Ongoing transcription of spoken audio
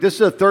This is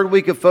the third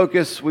week of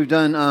Focus. We've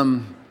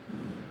done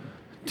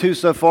two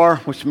so far,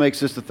 which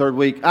makes this the third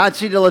week. I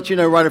just need to let you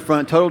know right up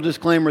front, total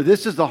disclaimer,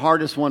 this is the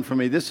hardest one for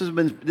me. This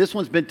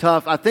one's been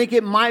tough. I think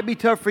it might be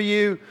tough for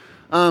you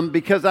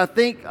because I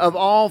think of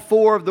all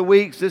four of the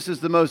weeks, this is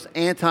the most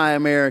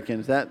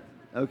anti-American. Is that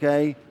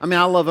okay? I mean,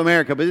 I love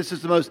America, but this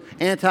is the most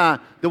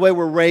the way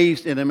we're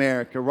raised in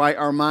America, right?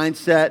 Our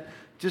mindset.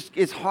 Just,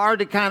 it's hard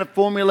to kind of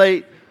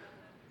formulate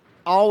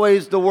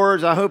always the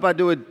words. I hope I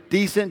do a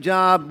decent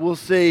job. We'll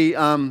see.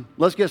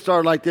 Let's get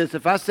started like this.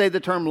 If I say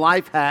the term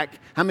life hack,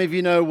 how many of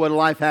you know what a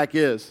life hack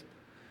is?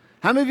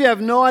 How many of you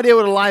have no idea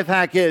what a life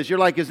hack is? You're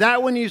like, is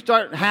that when you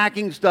start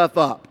hacking stuff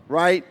up,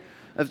 right?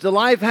 If the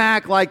life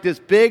hack like this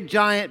big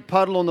giant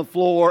puddle on the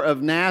floor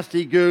of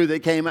nasty goo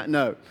that came out?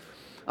 No.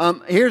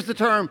 Here's the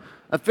term.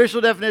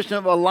 Official definition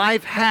of a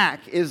life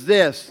hack is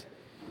this.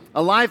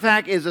 A life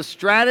hack is a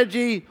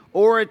strategy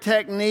or a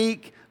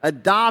technique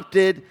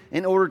adopted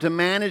in order to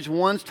manage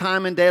one's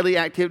time and daily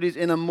activities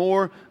in a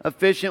more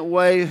efficient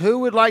way. Who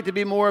would like to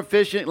be more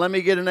efficient? Let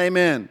me get an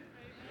amen.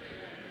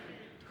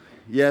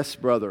 Yes,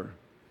 brother.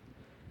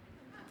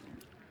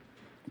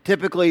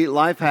 Typically,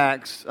 life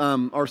hacks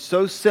are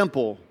so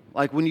simple.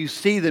 Like when you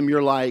see them,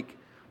 you're like,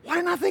 why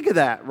didn't I think of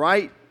that,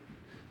 right?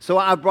 So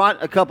I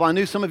brought a couple. I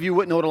knew some of you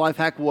wouldn't know what a life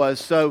hack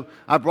was. So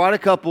I brought a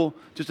couple,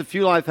 just a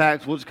few life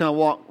hacks. We'll just kind of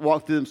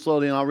walk through them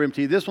slowly and I'll read them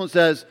to you. This one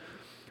says,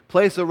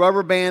 place a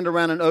rubber band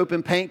around an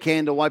open paint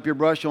can to wipe your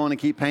brush on and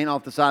keep paint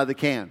off the side of the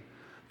can.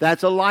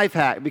 That's a life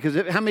hack because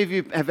how many of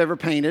you have ever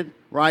painted,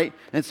 right?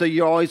 And so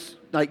you always,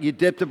 like, you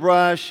dip the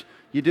brush,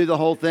 you do the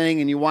whole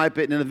thing, and you wipe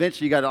it, and then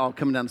eventually you got it all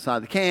coming down the side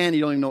of the can. You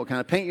don't even know what kind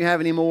of paint you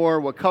have anymore,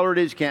 what color it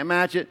is, you can't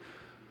match it.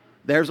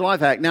 There's a life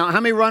hack. Now, how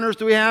many runners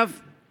do we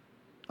have?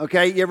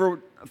 Okay, you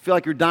ever feel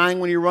like you're dying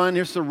when you run?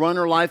 Here's the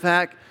runner life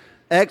hack.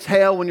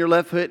 Exhale when your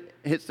left foot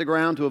hits the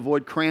ground to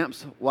avoid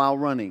cramps while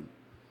running.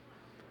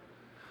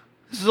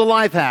 This is a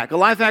life hack. A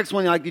life hack is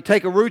when you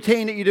take a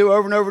routine that you do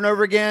over and over and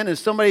over again, and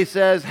somebody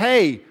says,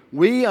 hey,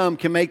 we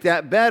can make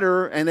that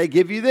better, and they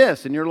give you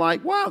this. And you're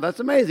like, wow, that's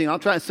amazing. I'll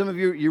try. Some of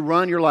you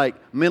run, you're like,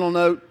 mental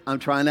note, I'm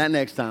trying that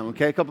next time.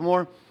 Okay, a couple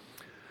more.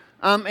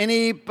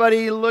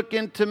 Anybody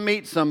looking to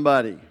meet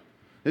somebody?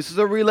 This is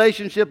a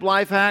relationship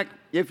life hack.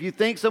 If you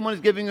think someone is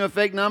giving you a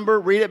fake number,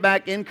 read it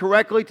back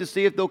incorrectly to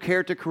see if they'll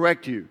care to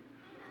correct you.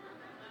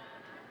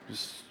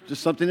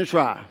 Just something to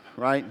try,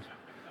 right?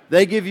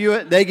 They give you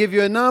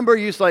a number.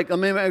 You just like, let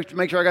me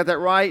make sure I got that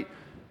right.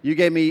 You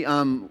gave me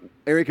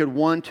area code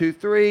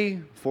 123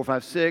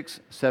 456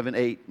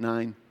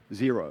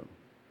 7890.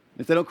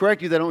 If they don't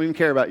correct you, they don't even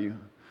care about you.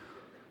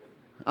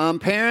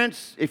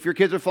 Parents, if your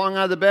kids are falling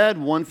out of the bed,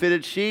 one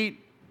fitted sheet,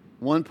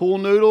 one pool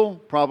noodle,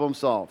 problem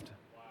solved.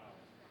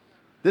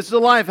 This is a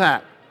life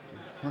hack.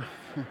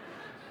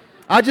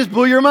 I just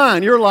blew your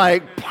mind. You're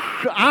like,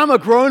 I'm a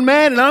grown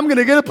man and I'm going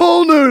to get a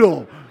pool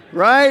noodle,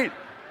 right?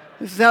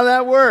 This is how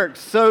that works.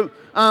 So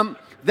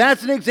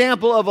that's an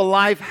example of a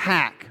life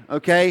hack,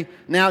 okay?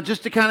 Now,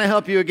 just to kind of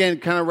help you, again,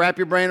 kind of wrap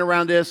your brain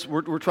around this,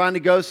 we're trying to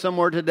go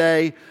somewhere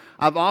today.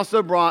 I've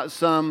also brought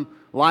some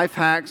life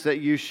hacks that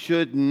you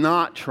should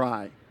not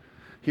try.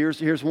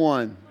 Here's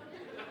one.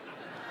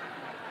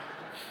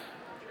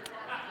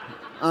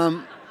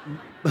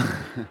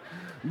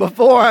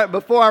 Before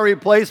I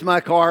replace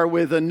my car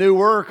with a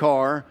newer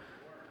car,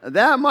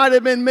 that might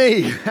have been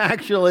me,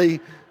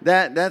 actually.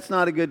 That's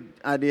not a good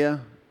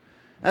idea.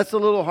 That's a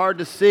little hard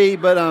to see,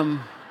 but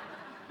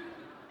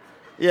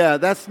yeah,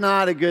 that's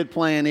not a good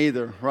plan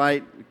either,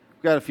 right?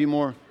 Got a few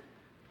more.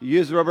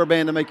 Use the rubber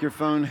band to make your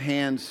phone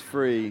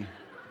hands-free.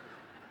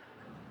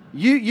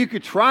 You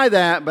could try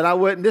that, but I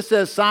wouldn't. This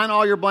says sign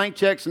all your blank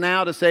checks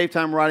now to save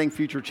time writing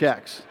future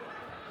checks.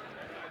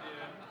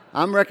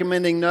 I'm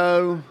recommending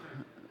no.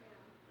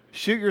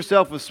 Shoot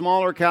yourself with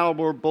smaller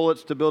caliber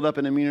bullets to build up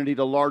an immunity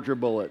to larger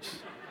bullets.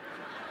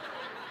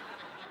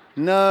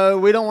 No,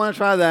 we don't want to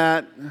try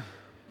that.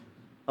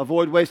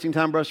 Avoid wasting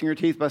time brushing your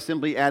teeth by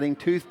simply adding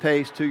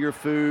toothpaste to your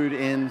food.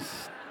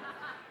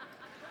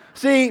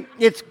 See,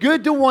 it's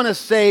good to want to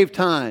save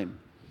time.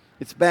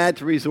 It's bad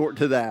to resort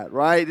to that,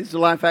 right? These are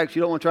life hacks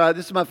you don't want to try.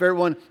 This is my favorite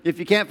one. If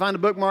you can't find a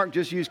bookmark,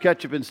 just use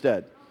ketchup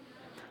instead.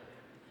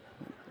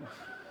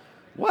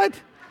 What?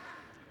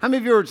 How many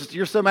of you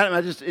you're so mad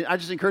at me? I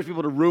just encourage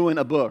people to ruin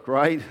a book,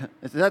 right?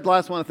 Is that the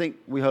last one? I think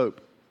we hope.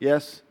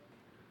 Yes?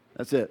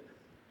 That's it.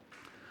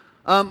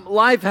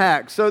 Life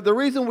hacks. So the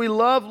reason we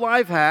love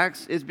life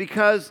hacks is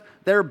because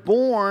they're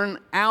born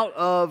out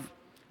of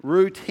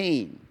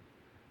routine.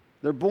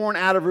 They're born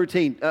out of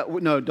routine.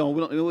 No, don't.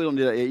 We don't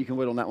do that yet. You can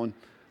wait on that one.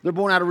 They're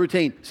born out of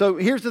routine. So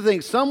here's the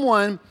thing.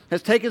 Someone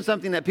has taken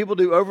something that people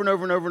do over and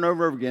over and over and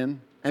over and over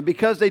again, and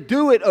because they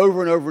do it over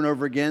and over and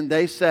over again,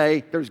 they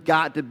say, there's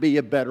got to be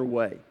a better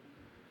way.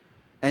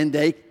 And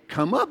they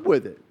come up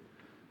with it.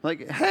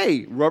 Like,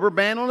 hey, rubber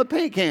band on a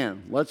paint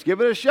can. Let's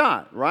give it a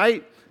shot,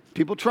 right?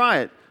 People try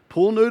it.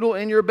 Pool noodle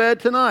in your bed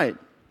tonight.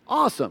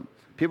 Awesome.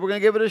 People are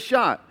going to give it a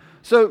shot.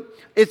 So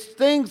it's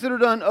things that are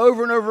done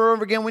over and over and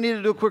over again. We need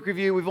to do a quick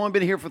review. We've only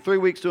been here for 3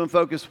 weeks doing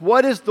Focus.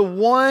 What is the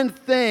one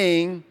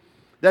thing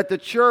that the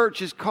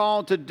church is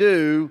called to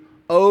do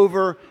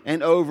over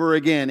and over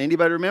again.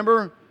 Anybody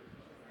remember?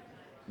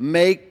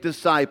 Make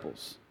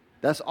disciples.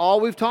 That's all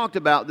we've talked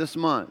about this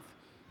month.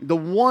 The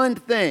one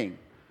thing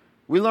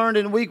we learned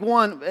in week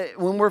 1,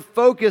 when we're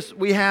focused,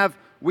 we have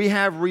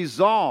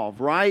resolve,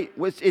 right?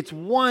 It's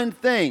one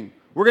thing.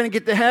 We're going to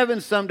get to heaven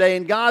someday,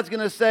 and God's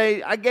going to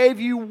say, I gave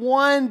you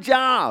one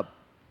job.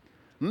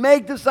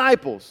 Make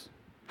disciples.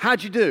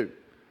 How'd you do?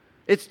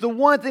 It's the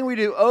one thing we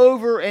do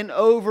over and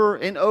over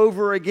and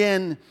over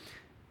again.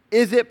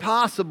 Is it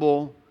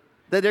possible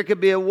that there could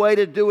be a way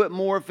to do it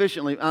more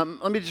efficiently?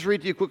 Let me just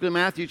read to you quickly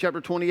Matthew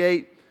chapter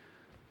 28.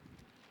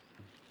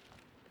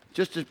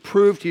 Just to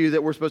prove to you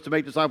that we're supposed to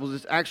make disciples.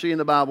 It's actually in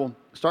the Bible.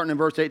 Starting in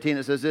verse 18,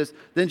 it says this.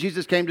 Then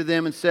Jesus came to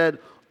them and said,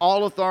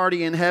 all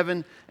authority in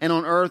heaven and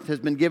on earth has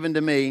been given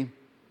to me.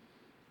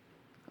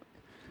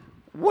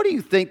 What do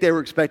you think they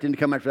were expecting to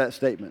come after that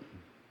statement?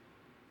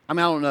 I mean,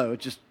 I don't know. It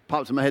just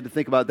pops in my head to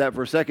think about that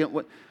for a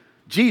second.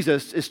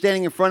 Jesus is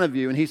standing in front of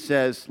you and he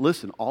says,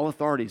 listen, all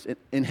authorities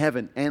in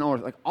heaven and on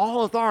earth, like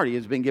all authority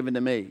has been given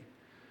to me.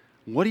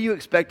 What are you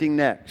expecting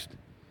next?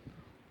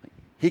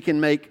 He can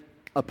make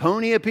a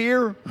pony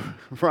appear,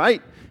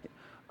 right?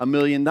 $1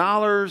 million,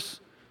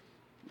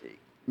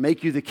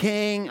 make you the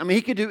king. I mean,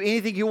 he could do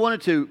anything he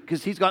wanted to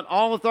because he's got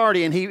all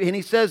authority. And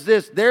he says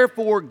this,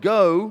 therefore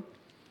go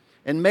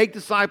and make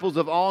disciples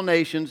of all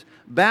nations,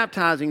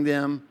 baptizing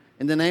them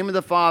in the name of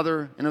the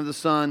Father and of the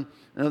Son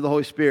and of the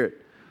Holy Spirit.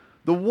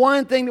 The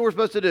one thing that we're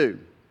supposed to do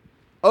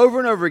over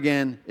and over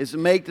again is to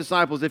make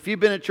disciples. If you've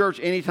been at church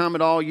any time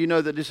at all, you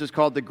know that this is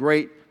called the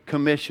Great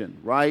Commission,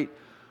 right?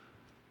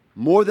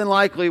 More than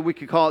likely, we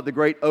could call it the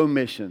Great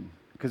Omission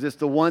because it's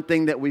the one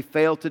thing that we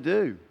fail to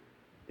do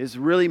is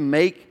really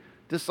make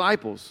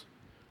disciples.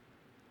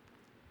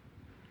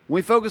 When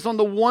we focus on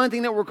the one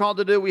thing that we're called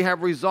to do, we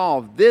have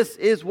resolve. This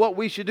is what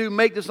we should do,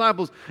 make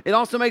disciples. It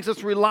also makes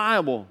us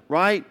reliable,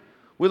 right?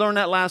 We learned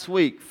that last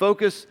week.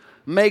 Focus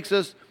makes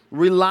us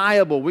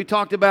reliable. We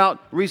talked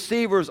about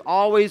receivers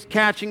always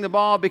catching the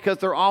ball because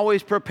they're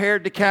always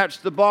prepared to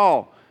catch the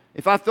ball.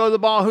 If I throw the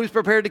ball, who's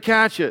prepared to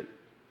catch it?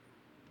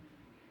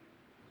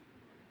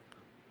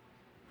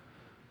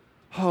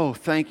 Oh,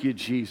 thank you,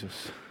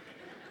 Jesus.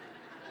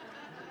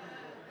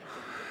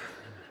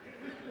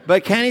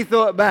 But can he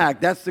throw it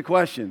back? That's the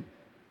question.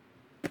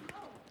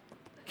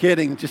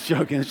 Kidding, just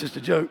joking. It's just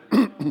a joke.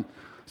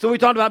 So we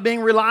talked about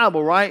being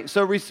reliable, right?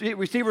 So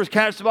receivers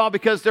catch the ball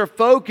because they're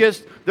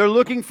focused. They're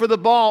looking for the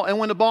ball. And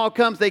when the ball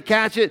comes, they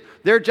catch it.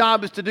 Their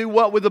job is to do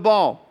what with the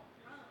ball?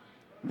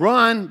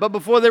 Run. But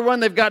before they run,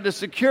 they've got to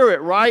secure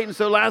it, right? And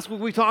so last week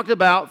we talked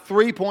about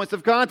 3 points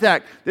of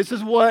contact. This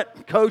is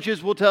what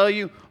coaches will tell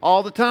you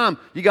all the time.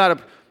 You got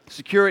to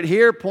secure it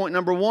here. Point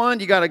number 1,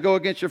 you got to go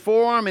against your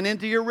forearm and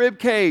into your rib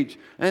cage.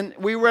 And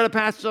we read a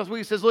passage last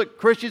week that says, look,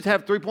 Christians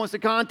have 3 points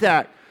of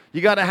contact. You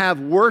got to have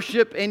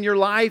worship in your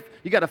life.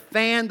 You got to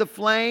fan the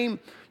flame.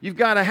 You've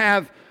got to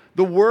have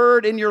the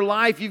word in your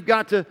life. You've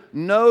got to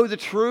know the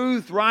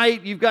truth, right?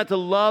 You've got to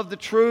love the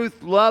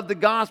truth, love the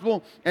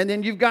gospel, and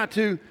then you've got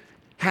to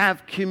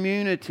have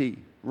community,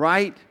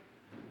 right?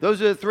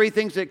 Those are the 3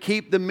 things that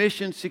keep the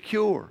mission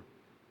secure.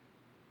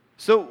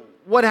 So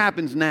what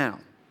happens now?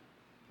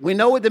 We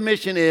know what the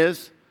mission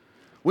is.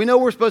 We know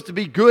we're supposed to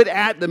be good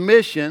at the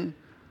mission.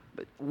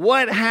 But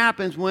what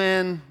happens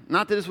when,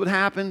 not that this would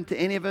happen to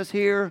any of us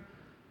here,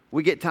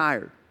 we get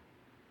tired?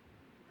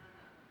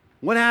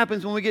 What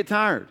happens when we get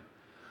tired?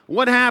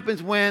 What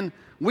happens when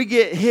we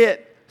get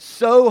hit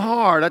so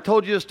hard? I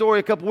told you a story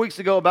a couple weeks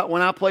ago about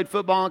when I played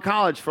football in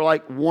college for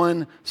like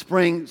one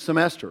spring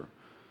semester.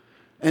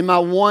 And my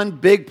one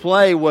big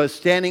play was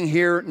standing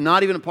here,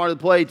 not even a part of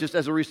the play, just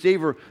as a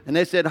receiver. And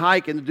they said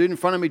hike, and the dude in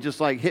front of me just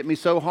like hit me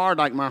so hard,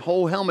 like my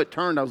whole helmet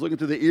turned. I was looking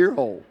through the ear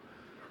hole.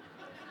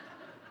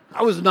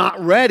 I was not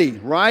ready,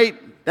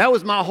 right? That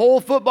was my whole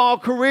football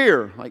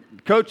career.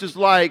 Like, coach is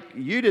like,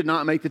 you did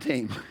not make the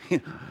team.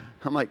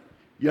 I'm like,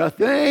 you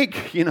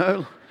think? You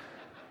know?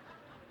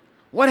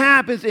 What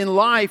happens in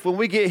life when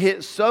we get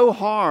hit so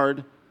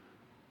hard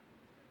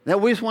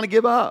that we just want to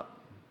give up?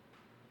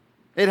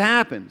 It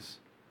happens.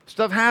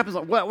 Stuff happens.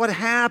 What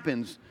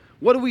happens?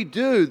 What do we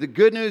do? The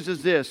good news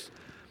is this.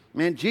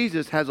 Man,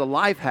 Jesus has a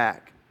life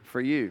hack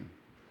for you.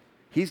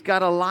 He's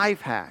got a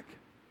life hack.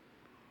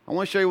 I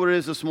want to show you what it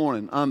is this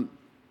morning.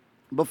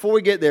 Before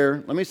we get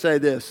there, let me say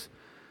this.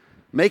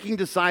 Making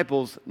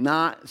disciples,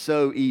 not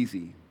so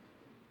easy.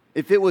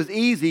 If it was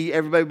easy,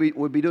 everybody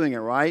would be doing it,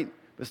 right?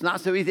 But it's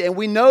not so easy. And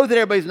we know that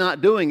everybody's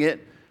not doing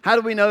it. How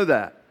do we know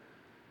that?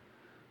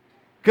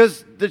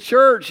 Because the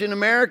church in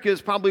America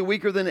is probably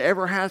weaker than it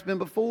ever has been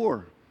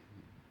before.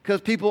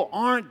 Because people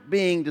aren't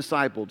being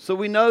discipled. So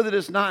we know that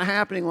it's not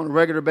happening on a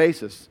regular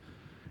basis.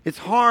 It's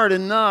hard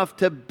enough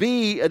to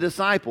be a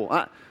disciple.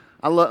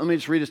 Let me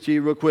just read this to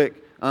you real quick.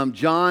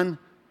 John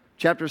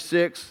chapter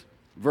 6,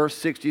 verse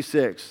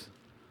 66.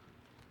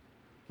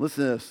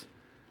 Listen to this.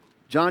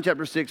 John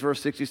chapter 6,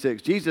 verse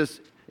 66.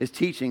 Jesus is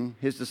teaching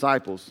his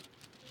disciples.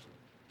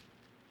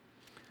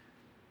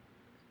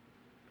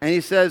 And he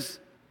says,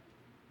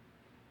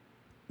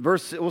 We'll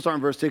start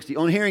in verse 60.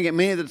 On hearing it,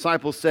 many of the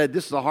disciples said,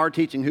 this is a hard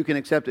teaching. Who can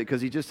accept it? Because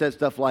he just said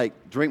stuff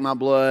like, drink my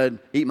blood,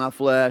 eat my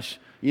flesh,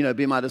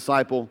 be my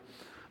disciple.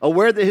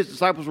 Aware that his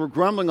disciples were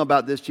grumbling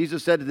about this,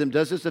 Jesus said to them,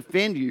 does this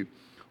offend you?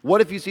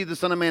 What if you see the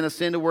Son of Man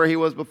ascend to where he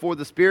was before?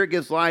 The Spirit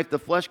gives life, the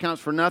flesh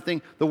counts for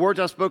nothing. The words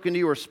I've spoken to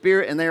you are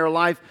spirit and they are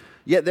life.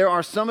 Yet there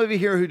are some of you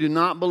here who do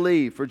not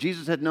believe, for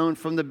Jesus had known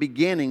from the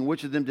beginning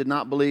which of them did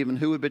not believe and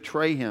who would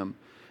betray him.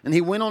 And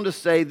he went on to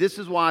say, this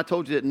is why I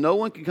told you that no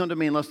one can come to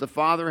me unless the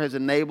Father has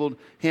enabled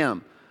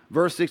him.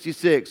 Verse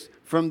 66,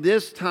 from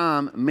this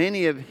time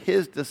many of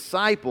his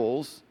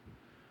disciples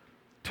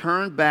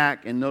turned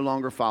back and no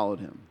longer followed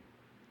him.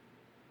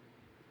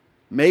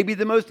 Maybe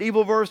the most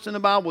evil verse in the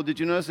Bible. Did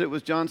you notice it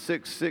was John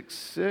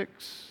 6:6?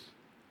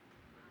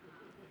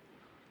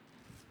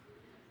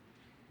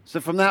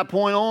 So from that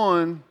point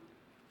on,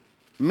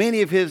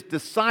 many of his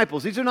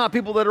disciples, these are not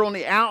people that are on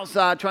the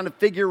outside trying to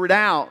figure it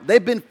out.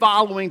 They've been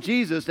following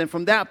Jesus, and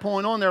from that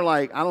point on, they're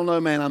like, I don't know,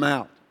 man, I'm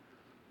out.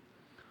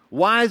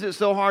 Why is it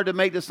so hard to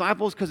make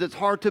disciples? Because it's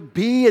hard to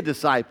be a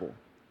disciple,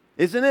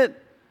 isn't it?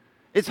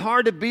 It's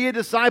hard to be a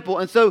disciple.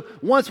 And so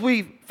once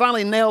we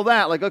finally nail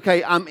that, like,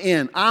 okay, I'm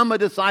in, I'm a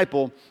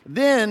disciple,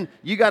 then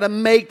you got to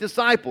make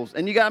disciples.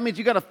 And you got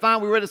to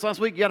find, we read this last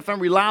week, you got to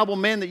find reliable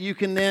men that you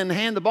can then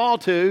hand the ball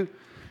to,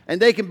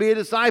 and they can be a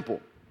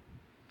disciple.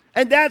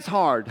 And that's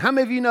hard. How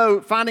many of you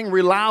know finding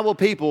reliable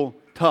people,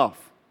 tough?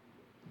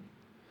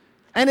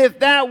 And if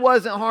that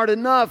wasn't hard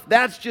enough,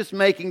 that's just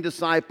making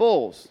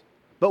disciples.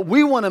 But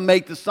we want to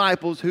make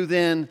disciples who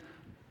then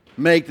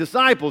make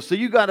disciples. So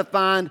you got to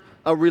find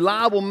a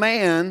reliable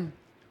man,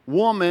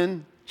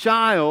 woman,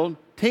 child,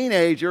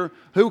 teenager,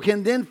 who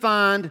can then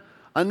find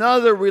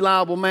another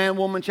reliable man,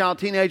 woman, child,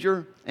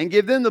 teenager, and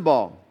give them the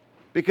ball.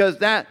 Because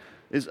that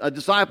is a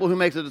disciple who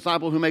makes a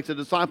disciple who makes a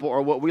disciple,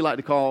 or what we like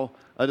to call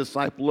a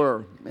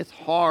discipler. It's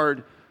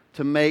hard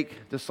to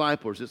make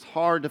disciplers. It's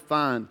hard to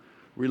find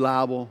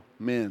reliable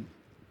men.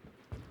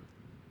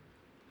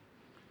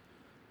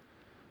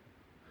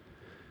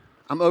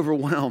 I'm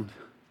overwhelmed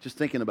just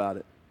thinking about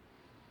it.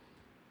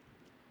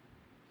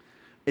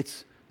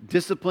 It's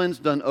disciplines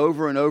done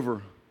over and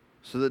over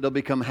so that they'll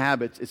become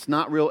habits. It's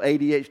not real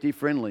ADHD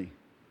friendly,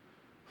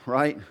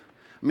 right?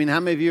 I mean, how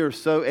many of you are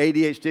so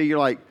ADHD, you're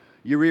like,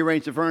 you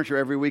rearrange the furniture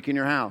every week in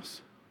your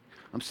house?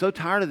 I'm so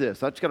tired of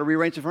this. I just got to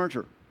rearrange the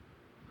furniture.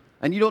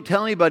 And you don't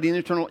tell anybody, and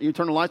you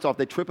turn the lights off,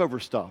 they trip over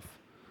stuff.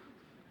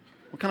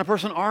 What kind of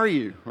person are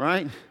you,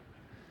 right?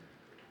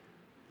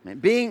 Man,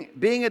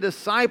 being a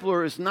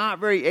discipler is not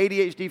very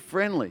ADHD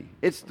friendly.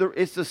 It's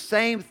the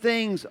same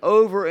things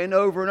over and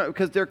over and over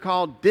because they're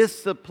called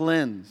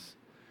disciplines.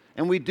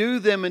 And we do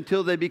them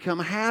until they become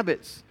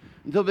habits,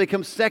 until they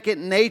become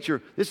second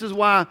nature. This is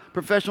why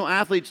professional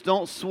athletes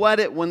don't sweat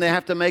it when they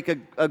have to make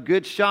a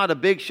good shot, a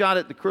big shot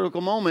at the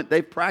critical moment.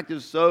 They've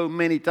practiced so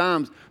many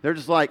times. They're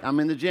just like, I'm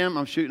in the gym,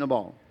 I'm shooting a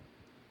ball.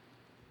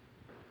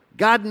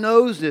 God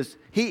knows this.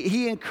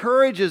 He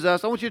encourages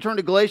us. I want you to turn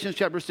to Galatians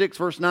chapter 6,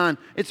 verse 9.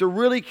 It's a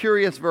really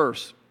curious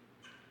verse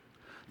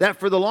that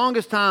for the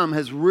longest time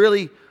has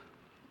really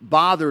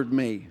bothered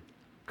me.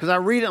 Because I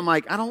read it, I'm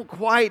like, I don't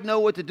quite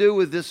know what to do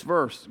with this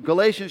verse.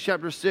 Galatians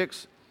chapter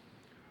 6,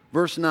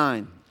 verse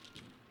 9.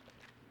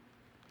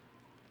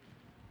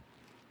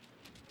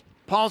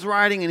 Paul's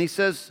writing and he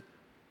says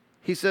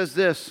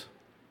this,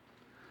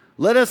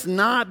 let us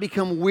not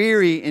become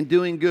weary in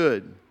doing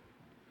good,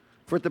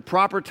 for at the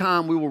proper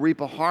time we will reap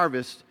a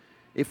harvest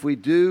if we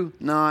do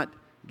not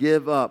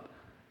give up.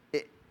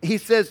 He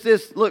says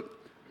this,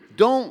 look,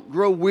 don't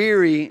grow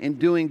weary in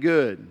doing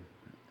good.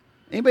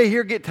 Anybody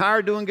here get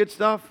tired doing good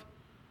stuff?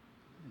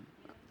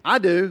 I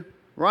do,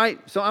 right?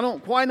 So I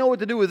don't quite know what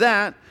to do with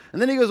that.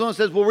 And then he goes on and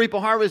says, we'll reap a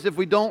harvest if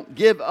we don't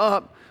give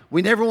up.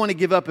 We never want to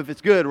give up if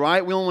it's good,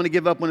 right? We only want to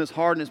give up when it's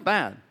hard and it's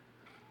bad.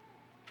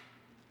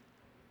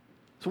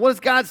 So what is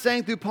God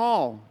saying through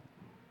Paul?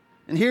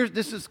 And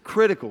this is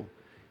critical.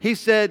 He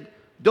said,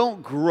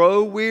 don't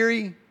grow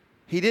weary.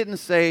 He didn't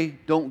say,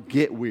 don't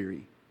get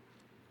weary.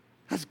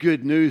 That's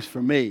good news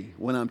for me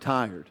when I'm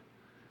tired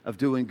of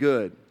doing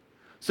good.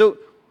 So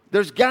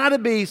there's got to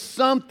be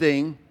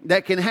something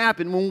that can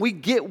happen. When we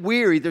get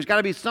weary, there's got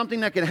to be something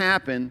that can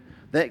happen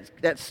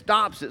that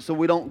stops it so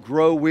we don't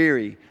grow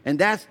weary. And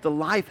that's the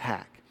life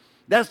hack.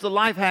 That's the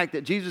life hack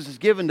that Jesus has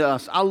given to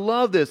us. I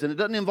love this, and it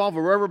doesn't involve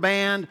a rubber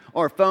band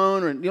or a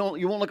phone, or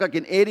you won't look like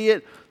an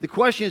idiot. The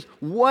question is,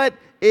 what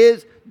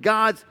is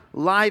God's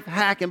life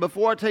hack? And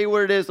before I tell you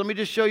what it is, let me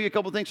just show you a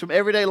couple things from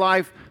everyday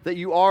life that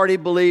you already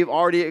believe,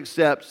 already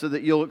accept, so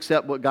that you'll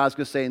accept what God's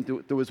going to say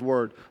through His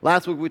Word.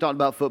 Last week we talked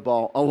about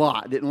football a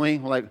lot, didn't we?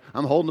 Like,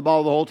 I'm holding the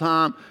ball the whole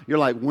time. You're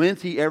like,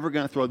 when's he ever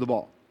going to throw the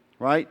ball?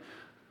 Right?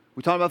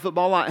 We talked about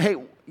football a lot. Hey,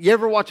 you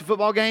ever watch a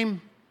football game?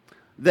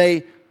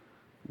 They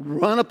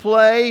run a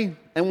play,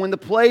 and when the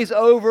play's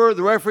over,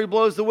 the referee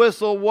blows the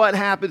whistle, what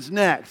happens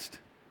next?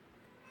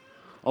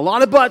 A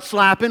lot of butt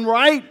slapping,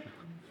 right?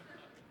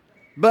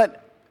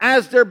 But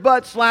as they're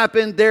butt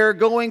slapping, they're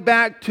going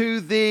back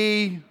to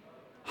the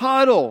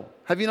huddle.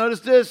 Have you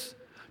noticed this?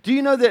 Do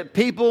you know that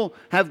people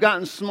have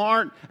gotten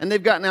smart and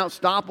they've gotten out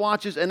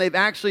stopwatches and they've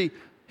actually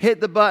hit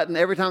the button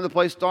every time the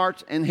play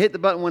starts and hit the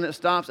button when it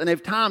stops, and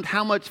they've timed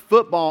how much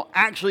football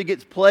actually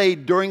gets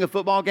played during a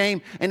football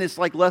game, and it's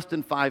like less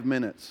than 5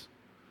 minutes.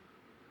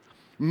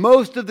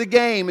 Most of the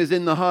game is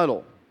in the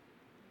huddle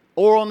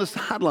or on the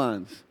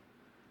sidelines.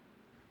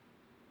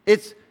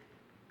 It's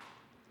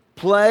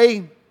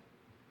play,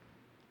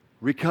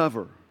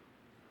 recover.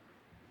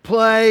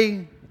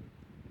 Play,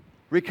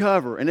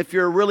 recover. And if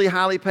you're a really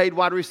highly paid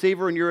wide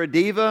receiver and you're a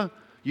diva,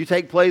 you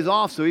take plays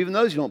off, so even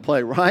those you don't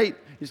play, right?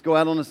 You just go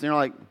out on this and you're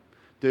like,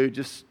 dude,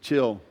 just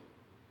chill.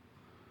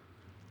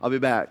 I'll be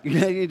back.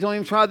 You don't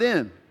even try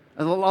then.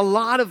 A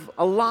lot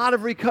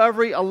of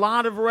recovery, a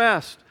lot of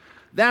rest.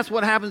 That's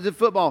what happens in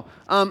football.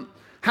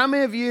 How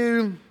many of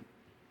you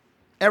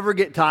ever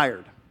get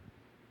tired?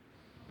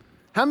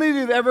 How many of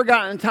you have ever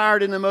gotten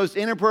tired in the most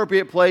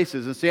inappropriate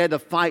places and so you had to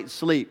fight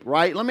sleep,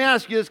 right? Let me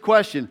ask you this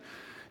question.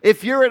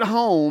 If you're at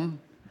home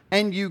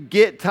and you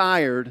get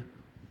tired,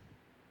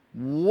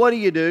 what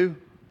do?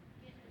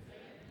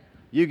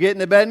 You get in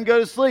the bed and go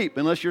to sleep.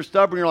 Unless you're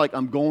stubborn, you're like,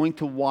 I'm going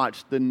to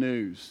watch the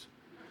news.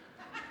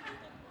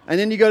 And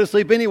then you go to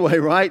sleep anyway,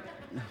 right?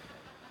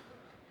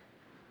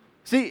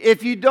 See,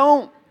 if you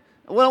don't,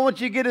 what I want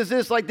you to get is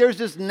this, like there's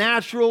this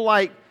natural,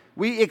 like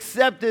we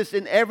accept this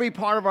in every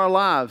part of our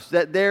lives,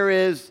 that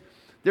there's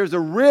a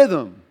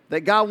rhythm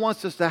that God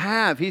wants us to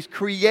have. He's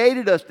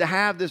created us to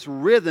have this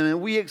rhythm,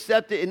 and we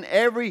accept it in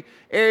every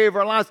area of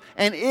our lives.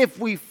 And if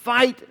we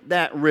fight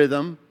that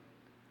rhythm,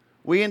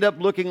 we end up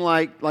looking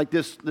like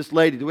this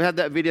lady. Do we have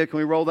that video? Can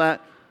we roll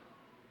that?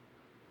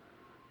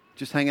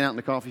 Just hanging out in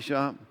the coffee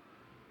shop.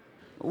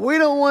 We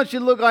don't want you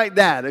to look like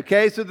that,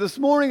 okay? So this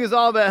morning is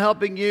all about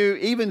helping you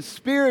even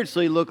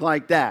spiritually look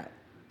like that.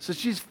 So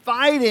she's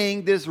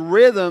fighting this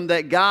rhythm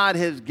that God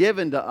has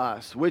given to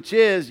us, which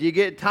is you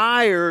get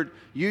tired,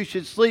 you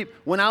should sleep.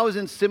 When I was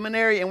in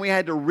seminary and we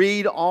had to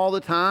read all the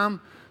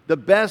time, the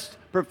best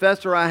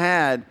professor I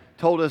had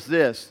told us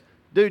this,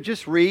 dude,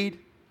 just read.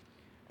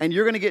 And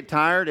you're going to get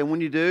tired, and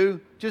when you do,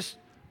 just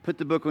put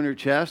the book on your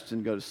chest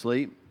and go to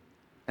sleep.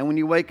 And when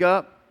you wake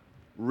up,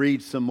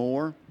 read some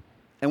more.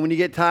 And when you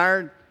get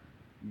tired,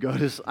 go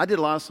to sleep. I did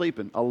a lot of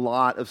sleeping,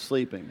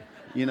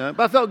 but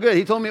I felt good.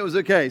 He told me it was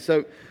okay.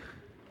 So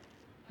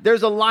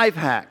there's a life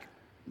hack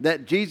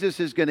that Jesus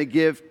is going to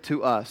give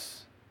to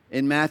us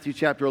in Matthew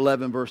chapter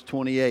 11, verse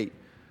 28.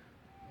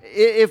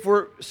 If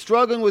we're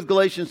struggling with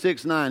Galatians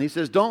 6:9, he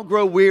says, don't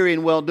grow weary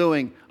in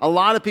well-doing. A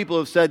lot of people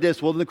have said this,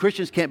 well, then the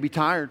Christians can't be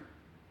tired.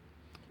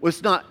 Well,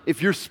 it's not.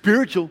 If you're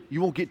spiritual, you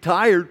won't get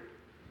tired.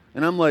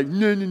 And I'm like,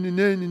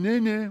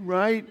 no,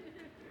 right?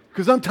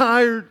 Because I'm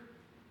tired.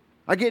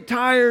 I get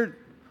tired.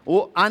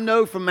 Well, I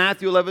know from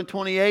Matthew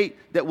 11:28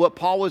 that what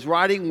Paul was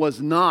writing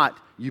was not,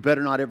 you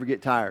better not ever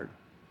get tired.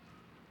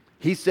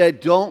 He said,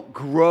 don't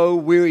grow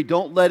weary.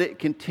 Don't let it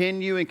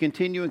continue and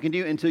continue and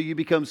continue until you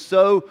become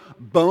so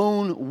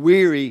bone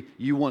weary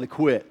you want to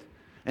quit.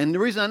 And the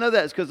reason I know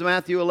that is because of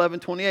Matthew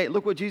 11:28.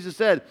 Look what Jesus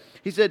said.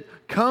 He said,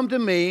 come to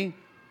me,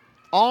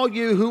 all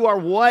you who are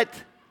what?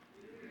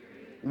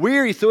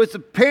 Weary. So it's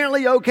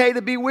apparently okay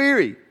to be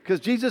weary. Because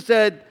Jesus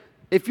said,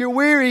 if you're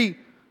weary,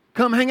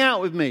 come hang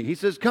out with me. He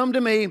says, come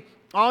to me,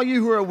 all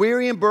you who are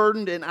weary and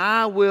burdened, and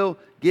I will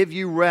give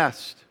you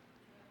rest.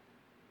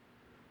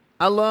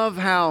 I love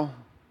how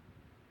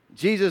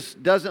Jesus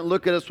doesn't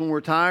look at us when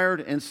we're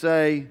tired and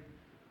say,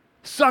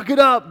 suck it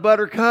up,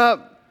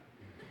 buttercup.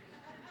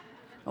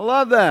 I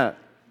love that.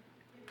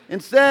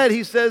 Instead,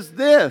 he says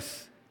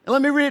this. And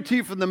let me read it to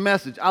you from the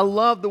Message. I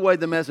love the way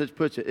the Message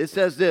puts it. It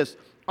says this,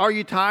 are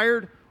you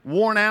tired,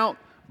 worn out,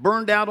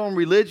 burned out on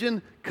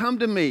religion? Come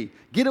to me.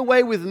 Get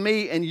away with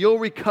me and you'll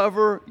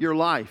recover your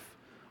life.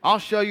 I'll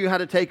show you how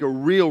to take a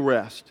real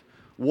rest.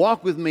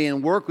 Walk with me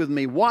and work with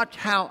me. Watch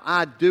how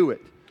I do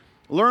it.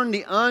 Learn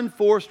the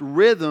unforced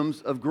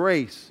rhythms of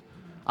grace.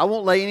 I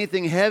won't lay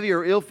anything heavy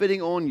or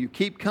ill-fitting on you.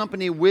 Keep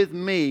company with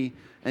me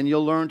and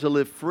you'll learn to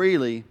live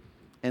freely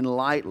and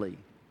lightly. Did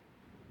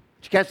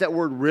you catch that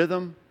word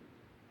rhythm?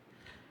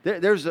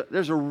 There's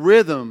a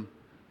rhythm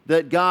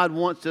that God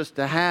wants us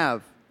to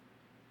have.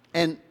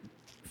 And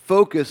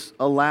focus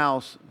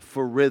allows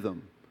for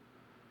rhythm.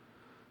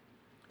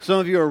 Some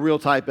of you are real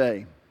type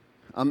A.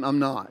 I'm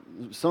not.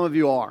 Some of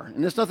you are.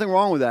 And there's nothing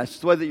wrong with that. It's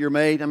just the way that you're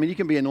made. I mean, you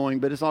can be annoying,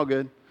 but it's all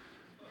good.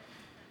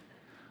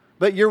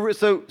 But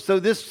so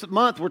this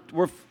month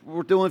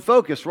we're doing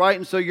focus, right?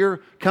 And so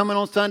you're coming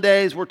on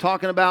Sundays. We're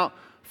talking about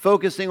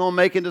focusing on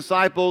making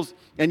disciples,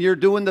 and you're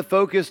doing the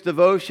focus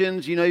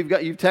devotions. You know,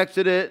 you've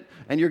texted it,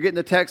 and you're getting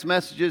the text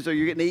messages, or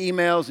you're getting the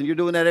emails, and you're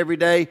doing that every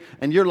day.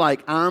 And you're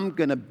like, I'm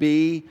going to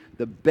be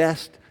the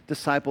best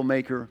disciple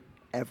maker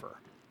ever.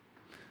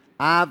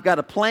 I've got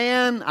a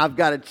plan. I've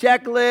got a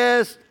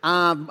checklist.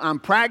 I'm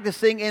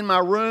practicing in my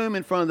room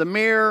in front of the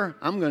mirror.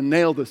 I'm going to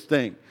nail this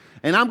thing.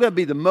 And I'm going to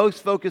be the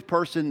most focused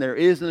person there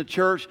is in the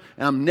church,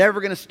 and I'm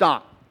never going to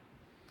stop.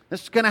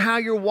 That's kind of how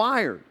you're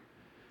wired.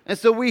 And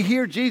so we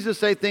hear Jesus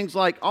say things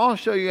like, I'll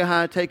show you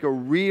how to take a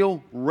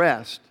real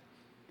rest.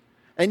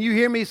 And you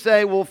hear me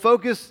say, well,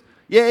 focus,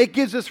 yeah, it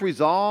gives us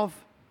resolve.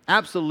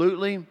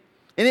 Absolutely.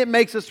 And it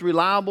makes us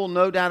reliable,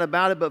 no doubt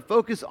about it, but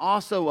focus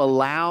also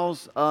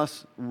allows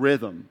us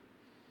rhythm.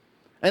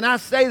 And I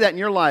say that and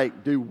you're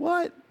like, do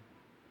what?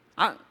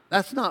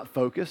 That's not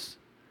focus.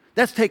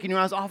 That's taking your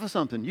eyes off of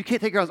something. You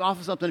can't take your eyes off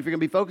of something if you're going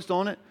to be focused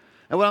on it.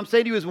 And what I'm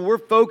saying to you is when we're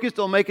focused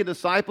on making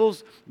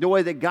disciples the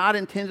way that God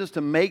intends us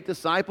to make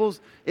disciples,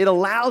 it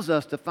allows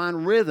us to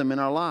find rhythm in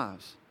our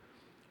lives.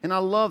 And I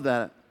love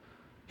that.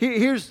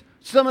 Here's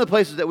some of the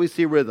places that we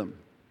see rhythm.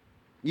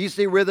 You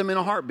see rhythm in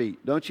a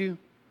heartbeat, don't you?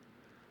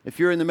 If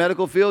you're in the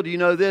medical field, you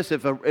know this.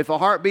 If a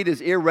heartbeat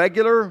is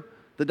irregular,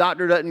 the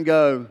doctor doesn't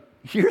go,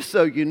 "You're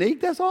so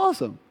unique, that's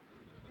awesome."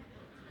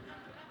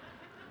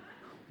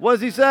 What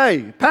does he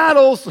say?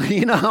 Paddles,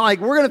 like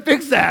we're going to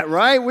fix that,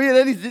 right?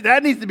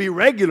 That needs to be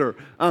regular.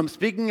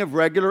 Speaking of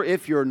regular,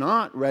 if you're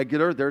not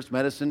regular, there's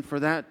medicine for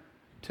that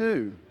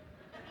too.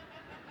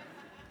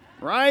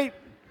 Right?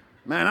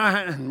 Man, I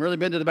haven't really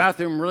been to the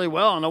bathroom really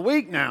well in a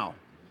week now.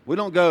 We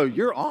don't go,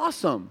 "You're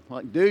awesome."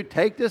 Like, dude,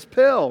 take this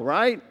pill,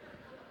 right?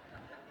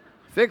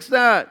 Fix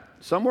that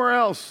somewhere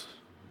else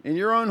in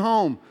your own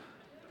home.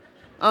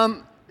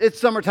 It's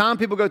summertime.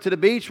 People go to the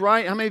beach,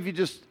 right? How many of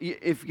you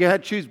if you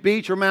had to choose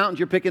beach or mountains,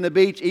 you're picking the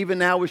beach, even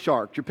now with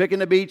sharks. You're picking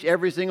the beach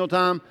every single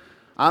time.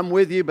 I'm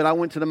with you, but I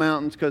went to the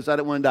mountains because I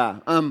didn't want to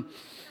die.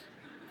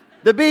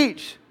 The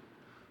beach.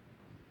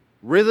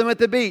 Rhythm at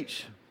the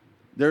beach.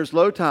 There's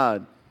low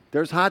tide.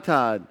 There's high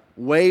tide.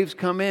 Waves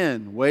come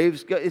in.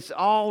 Waves go. It's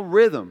all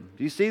rhythm.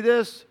 Do you see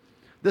this?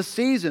 The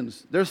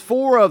seasons. There's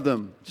 4 of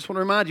them. Just want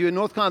to remind you, in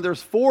North Carolina,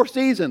 there's 4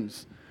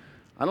 seasons.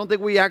 I don't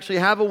think we actually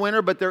have a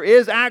winter, but there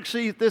is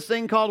actually this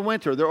thing called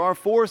winter. There are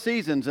 4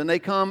 seasons, and they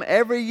come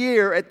every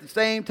year at the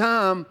same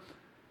time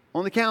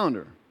on the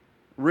calendar.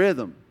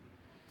 Rhythm.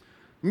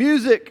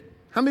 Music.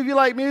 How many of you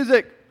like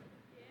music?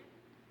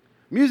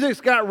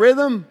 Music's got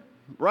rhythm,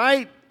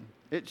 right?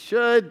 It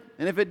should.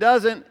 And if it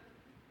doesn't,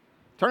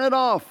 turn it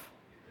off.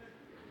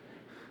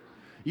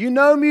 You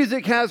know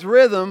music has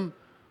rhythm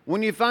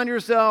when you find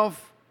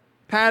yourself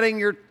patting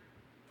your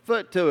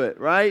foot to it,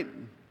 right?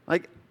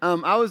 Like,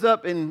 I was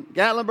up in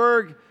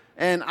Gatlinburg,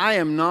 and I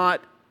am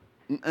not,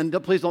 and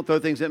please don't throw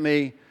things at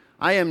me,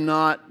 I am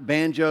not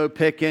banjo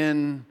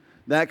picking,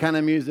 that kind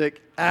of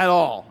music at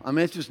all. I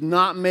mean, it's just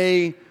not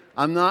me.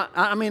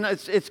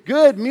 It's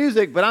good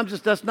music,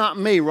 but that's not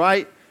me,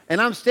 right?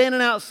 And I'm standing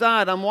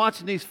outside, I'm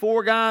watching these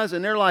 4 guys,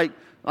 and they're like,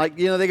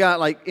 they got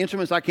like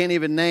instruments I can't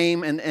even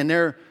name, and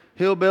they're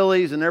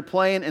hillbillies, and they're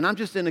playing, and I'm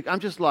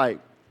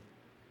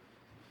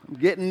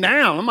getting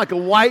down.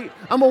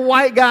 I'm a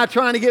white guy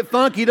trying to get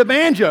funky to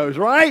banjos,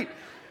 right?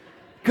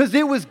 Because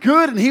it was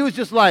good, and he was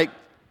just like,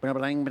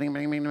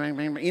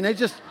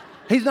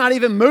 he's not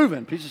even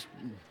moving.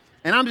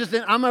 And I'm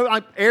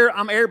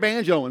air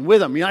banjoing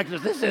with him.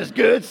 This is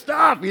good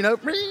stuff,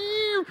 because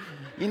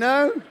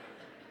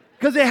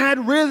it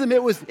had rhythm.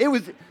 It was.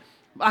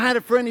 I had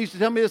a friend who used to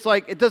tell me this,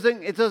 like, it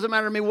doesn't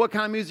matter to me what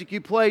kind of music you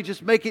play,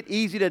 just make it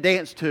easy to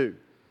dance to,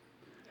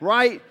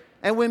 right?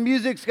 And when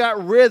music's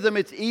got rhythm,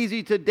 it's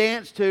easy to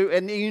dance to.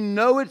 And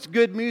it's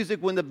good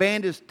music when the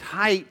band is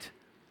tight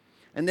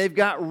and they've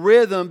got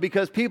rhythm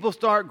because people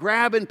start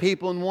grabbing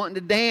people and wanting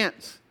to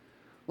dance.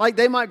 Like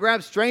they might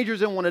grab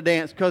strangers and want to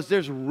dance because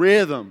there's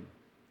rhythm.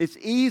 It's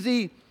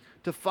easy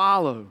to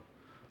follow.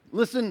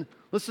 Listen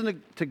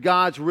to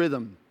God's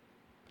rhythm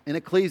in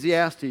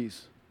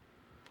Ecclesiastes.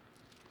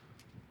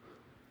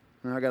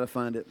 Now I got to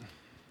find it.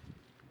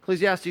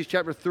 Ecclesiastes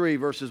chapter 3,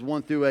 verses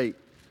 1 through 8.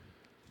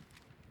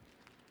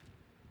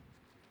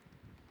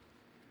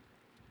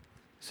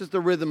 This is the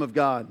rhythm of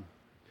God.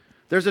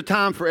 There's a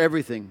time for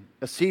everything,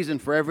 a season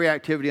for every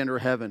activity under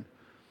heaven.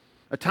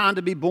 A time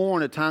to be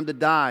born, a time to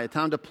die, a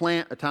time to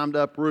plant, a time to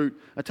uproot,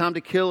 a time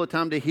to kill, a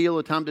time to heal,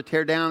 a time to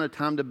tear down, a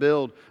time to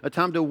build, a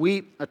time to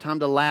weep, a time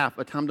to laugh,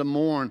 a time to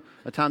mourn,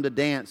 a time to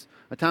dance,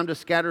 a time to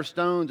scatter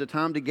stones, a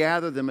time to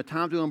gather them, a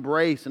time to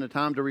embrace, and a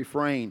time to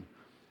refrain.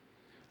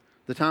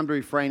 The time to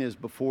refrain is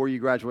before you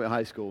graduate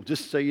high school,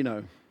 just so you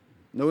know.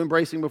 No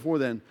embracing before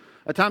then.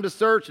 A time to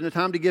search and a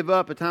time to give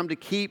up, a time to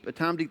keep, a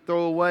time to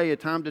throw away, a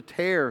time to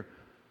tear,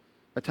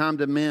 a time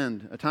to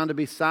mend, a time to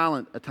be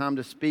silent, a time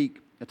to speak,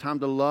 a time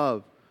to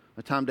love,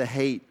 a time to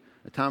hate,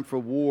 a time for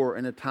war,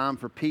 and a time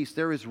for peace.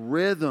 There is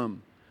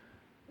rhythm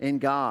in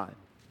God.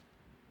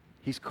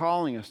 He's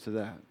calling us to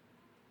that.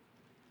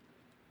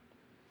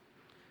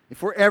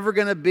 If we're ever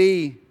going to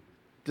be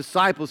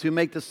disciples who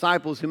make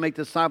disciples,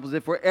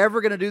 if we're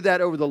ever going to do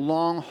that over the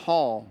long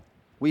haul,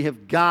 we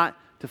have got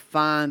to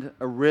find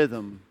a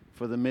rhythm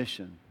for the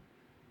mission.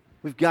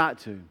 We've got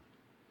to.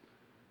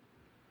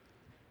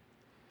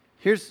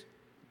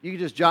 You can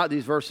just jot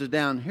these verses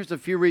down. Here's a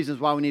few reasons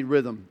why we need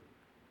rhythm.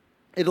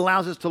 It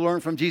allows us to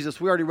learn from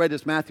Jesus. We already read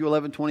this, Matthew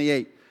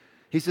 11:28.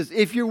 He says,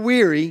 if you're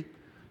weary,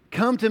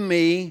 come to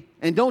me,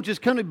 and don't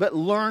just come to me, but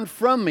learn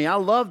from me. I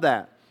love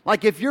that.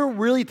 Like if you're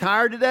really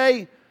tired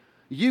today,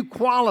 you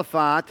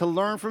qualify to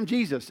learn from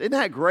Jesus. Isn't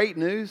that great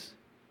news?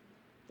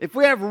 If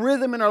we have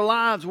rhythm in our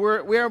lives,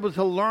 we're able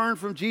to learn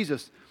from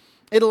Jesus.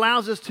 It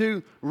allows us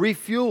to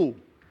refuel.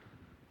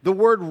 The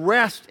word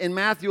rest in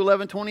Matthew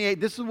 11:28,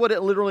 this is what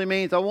it literally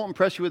means. I won't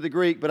impress you with the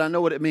Greek, but I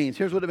know what it means.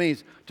 Here's what it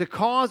means. To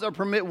cause or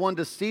permit one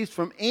to cease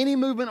from any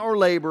movement or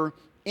labor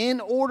in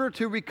order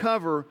to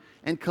recover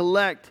and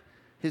collect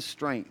his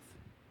strength.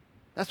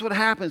 That's what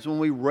happens when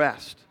we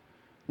rest.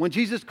 When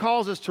Jesus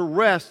calls us to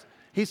rest,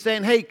 he's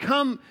saying, hey,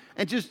 come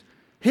and just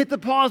hit the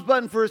pause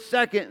button for a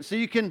second so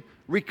you can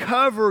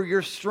recover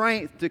your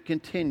strength to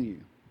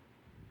continue.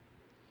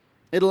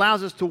 It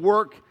allows us to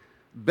work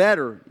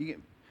better. You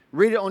can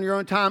read it on your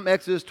own time,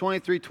 Exodus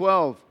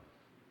 23:12.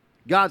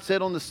 God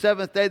said on the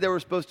seventh day they were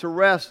supposed to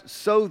rest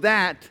so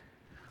that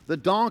the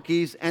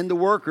donkeys and the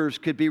workers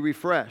could be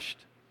refreshed.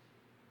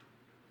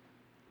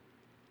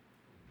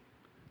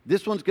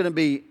 This one's going to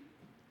be,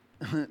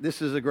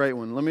 this is a great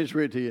one. Let me just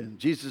read it to you.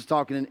 Jesus is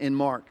talking in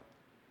Mark.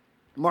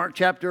 Mark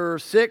chapter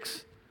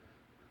 6,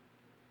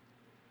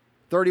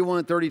 31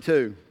 and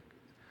 32.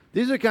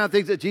 These are the kind of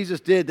things that Jesus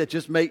did that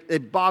just they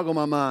boggle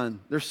my mind.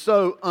 They're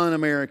so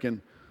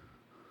un-American.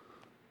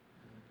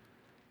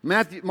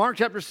 Mark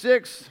chapter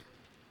 6,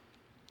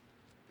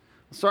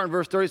 starting in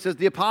verse 30, it says,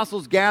 the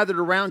apostles gathered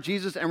around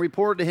Jesus and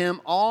reported to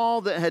him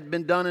all that had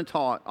been done and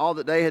taught, all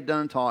that they had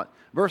done and taught.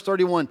 Verse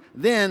 31,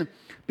 then,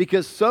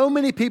 because so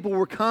many people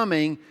were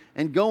coming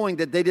and going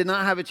that they did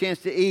not have a chance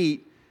to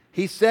eat,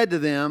 he said to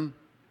them,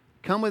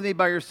 come with me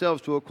by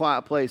yourselves to a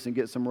quiet place and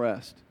get some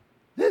rest.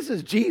 This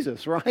is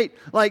Jesus, right?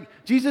 Like,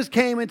 Jesus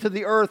came into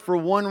the earth for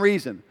one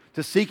reason,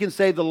 to seek and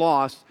save the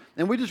lost.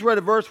 And we just read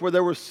a verse where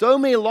there were so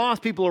many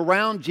lost people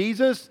around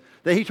Jesus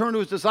that he turned to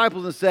his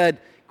disciples and said,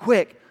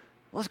 quick,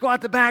 let's go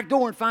out the back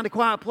door and find a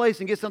quiet place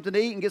and get something to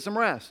eat and get some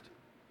rest.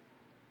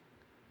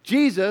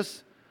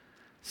 Jesus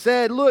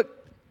said, look,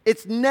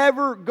 it's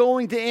never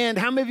going to end.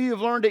 How many of you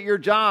have learned at your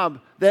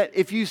job that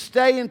if you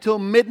stay until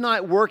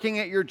midnight working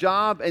at your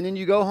job and then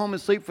you go home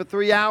and sleep for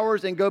 3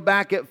 hours and go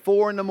back at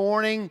 4 in the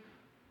morning,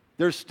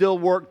 there's still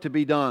work to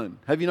be done?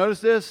 Have you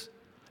noticed this?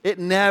 It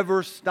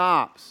never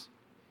stops.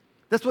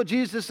 That's what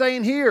Jesus is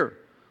saying here.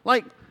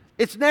 Like,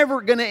 it's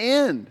never going to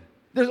end.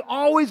 There's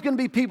always going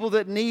to be people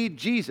that need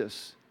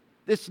Jesus.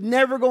 It's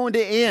never going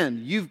to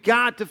end. You've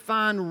got to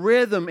find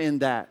rhythm in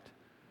that.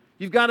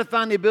 You've got to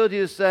find the ability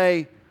to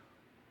say,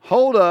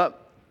 hold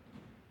up,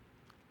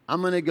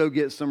 I'm going to go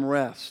get some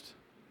rest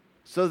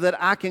so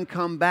that I can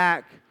come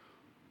back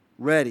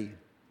ready.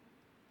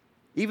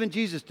 Even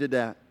Jesus did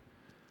that.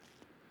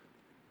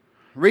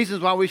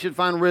 Reasons why we should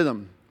find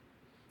rhythm.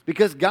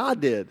 Because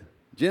God did.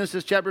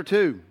 Genesis chapter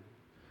 2,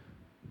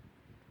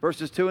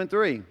 verses 2 and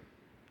 3.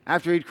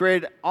 After He'd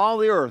created all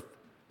the earth,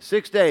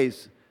 6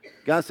 days,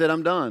 God said,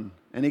 I'm done.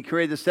 And He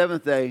created the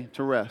seventh day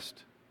to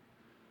rest.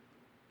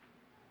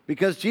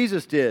 Because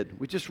Jesus did.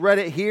 We just read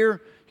it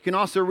here. You can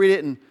also read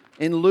it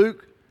in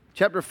Luke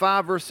chapter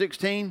 5, verse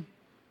 16.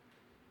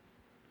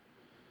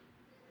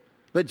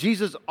 But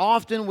Jesus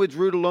often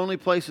withdrew to lonely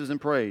places and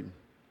prayed.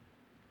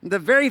 And the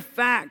very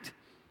fact,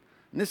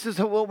 and this is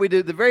what we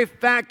do, the very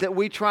fact that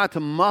we try to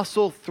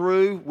muscle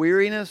through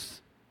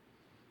weariness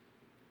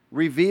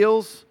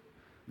reveals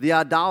the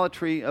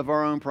idolatry of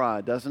our own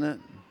pride, doesn't it?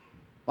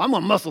 Well, I'm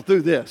going to muscle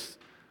through this.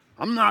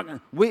 I'm not going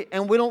to.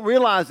 And we don't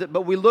realize it,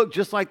 but we look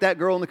just like that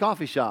girl in the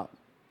coffee shop.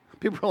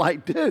 People are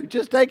like, dude,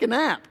 just take a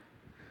nap.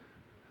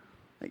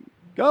 Like,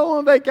 go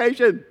on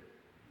vacation.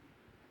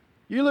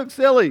 You look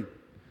silly.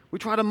 We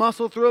try to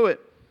muscle through it.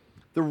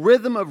 The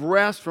rhythm of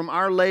rest from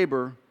our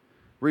labor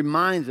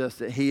reminds us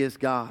that He is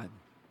God.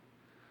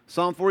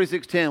 Psalm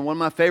 46:10, one of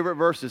my favorite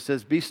verses,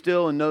 says, be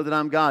still and know that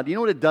I'm God. You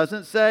know what it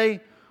doesn't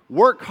say?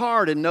 Work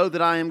hard and know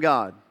that I am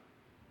God.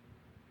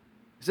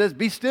 It says,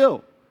 be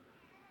still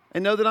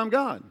and know that I'm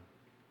God.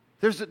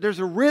 There's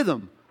a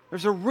rhythm.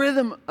 There's a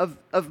rhythm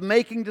of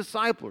making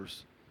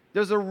disciples.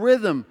 There's a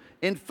rhythm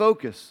in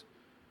focus.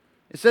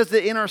 It says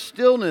that in our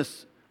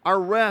stillness, our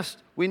rest,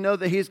 we know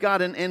that He's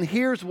God. And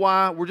here's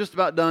why, we're just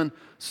about done.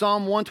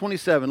 Psalm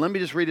 127. Let me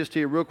just read this to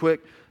you real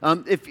quick.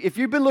 If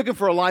you've been looking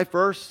for a life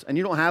verse and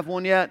you don't have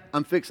one yet,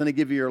 I'm fixing to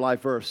give you your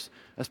life verse,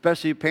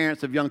 especially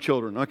parents of young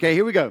children. Okay,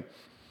 here we go.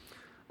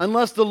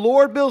 Unless the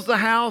Lord builds the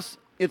house,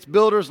 its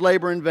builders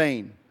labor in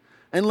vain.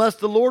 Unless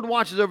the Lord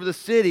watches over the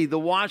city, the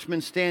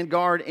watchmen stand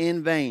guard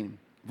in vain.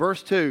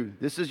 Verse 2,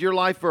 this is your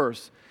life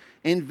verse.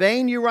 In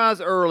vain you rise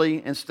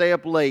early and stay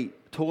up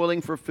late,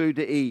 toiling for food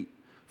to eat,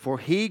 for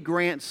He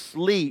grants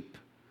sleep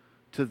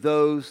to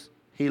those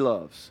He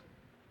loves.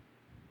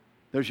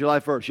 There's your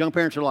life verse. Young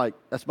parents are like,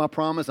 that's my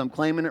promise. I'm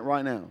claiming it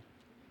right now.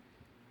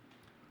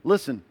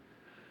 Listen,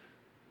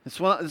 this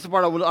is the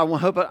part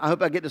I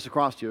hope I get this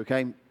across to you,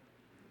 okay?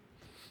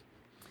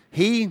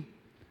 He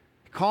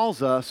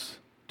calls us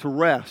to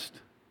rest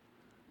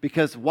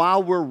because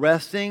while we're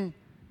resting,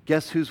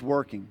 guess who's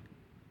working?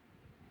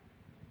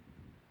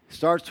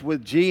 Starts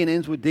with G and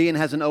ends with D and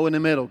has an O in the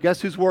middle.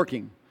 Guess who's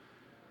working?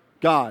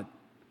 God.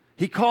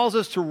 He calls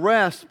us to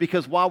rest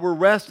because while we're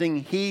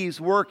resting,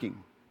 He's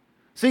working.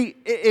 See,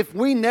 if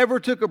we never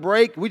took a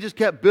break, we just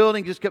kept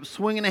building, just kept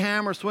swinging the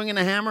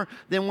hammer,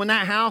 then when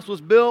that house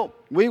was built,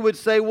 we would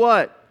say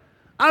what?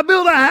 I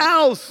built a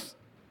house.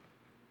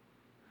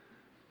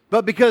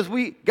 But because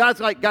God's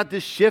like got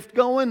this shift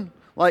going,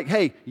 Like,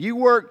 hey, you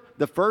work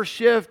the first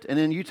shift, and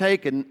then you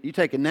take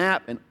a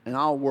nap, and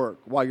I'll work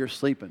while you're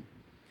sleeping.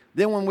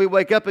 Then when we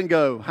wake up and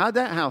go, how'd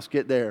that house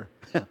get there?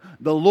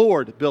 The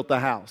Lord built the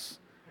house,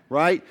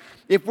 right?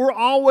 If we're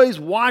always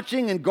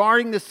watching and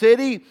guarding the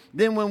city,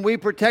 then when we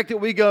protect it,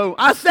 we go,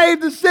 I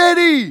saved the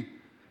city.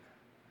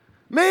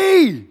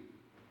 Me.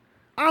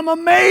 I'm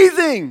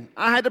amazing.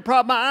 I had to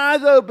prop my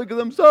eyes open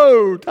because I'm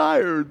so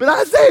tired, but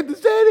I saved the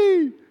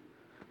city.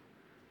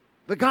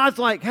 But God's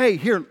like, hey,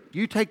 here,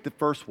 you take the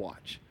first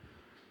watch.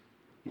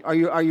 Are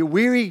you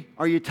weary?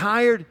 Are you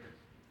tired?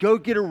 Go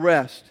get a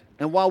rest.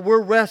 And while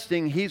we're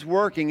resting, He's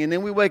working. And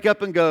then we wake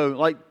up and go,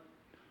 like,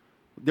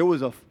 there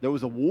was a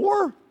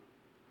war?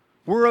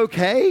 We're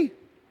okay?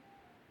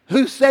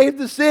 Who saved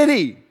the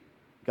city?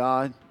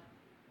 God.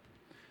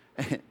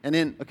 And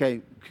then,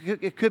 okay,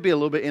 it could be a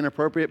little bit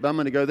inappropriate, but I'm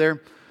going to go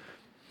there.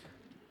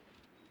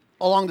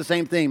 Along the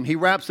same theme, he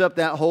wraps up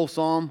that whole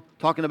psalm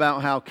talking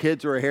about how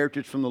kids are a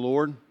heritage from the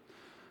Lord.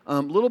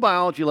 Little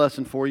biology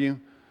lesson for you.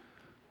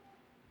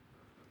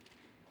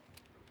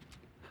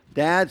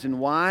 Husbands and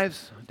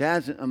wives,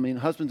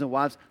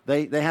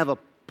 they have a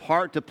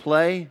part to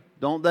play,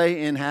 don't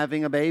they, in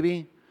having a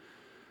baby?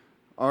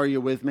 Are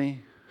you with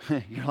me?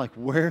 You're like,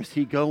 where's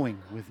he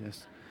going with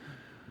this?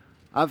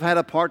 I've had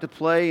a part to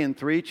play in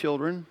 3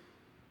 children.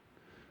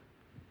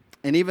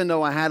 And even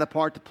though I had a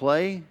part to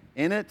play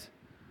in it,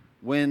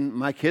 when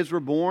my kids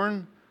were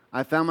born,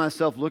 I found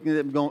myself looking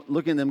at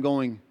them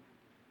going,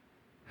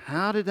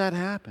 how did that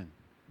happen?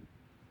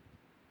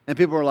 And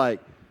people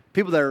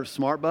that are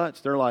smart butts,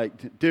 they're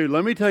like, dude,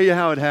 let me tell you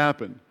how it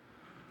happened.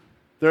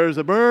 There's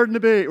a bird and a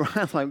bee.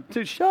 I was like,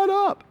 dude, shut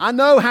up. I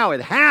know how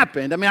it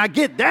happened. I mean, I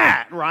get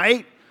that,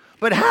 right?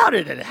 But how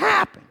did it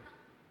happen?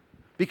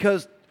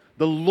 Because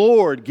the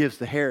Lord gives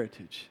the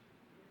heritage.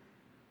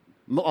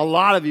 A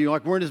lot of you,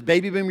 like we're in this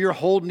baby boom, you're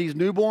holding these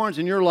newborns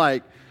and you're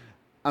like,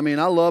 I mean,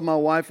 I love my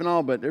wife and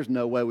all, but there's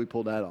no way we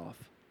pull that off.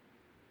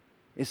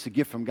 It's a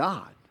gift from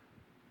God.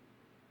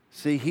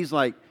 See, He's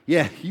like,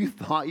 yeah, you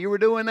thought you were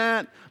doing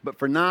that, but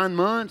for 9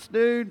 months,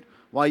 dude,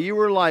 while you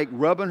were like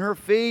rubbing her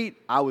feet,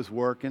 I was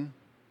working.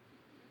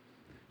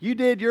 You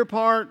did your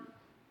part.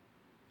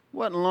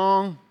 Wasn't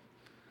long,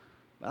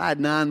 but I had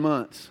 9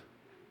 months.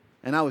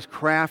 And I was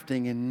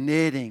crafting and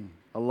knitting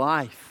a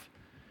life.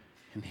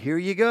 And here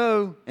you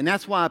go. And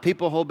that's why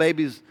people hold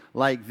babies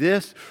like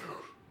this,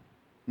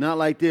 not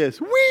like this.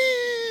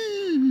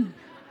 Whee!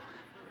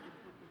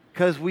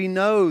 Because we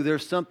know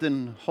there's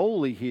something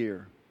holy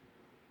here.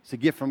 It's a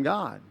gift from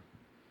God.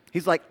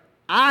 He's like,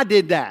 I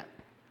did that.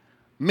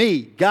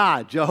 Me,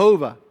 God,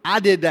 Jehovah, I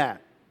did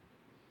that.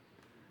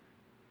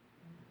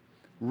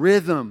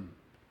 Rhythm.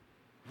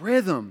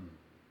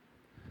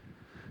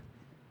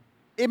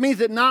 It means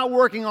that not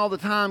working all the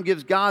time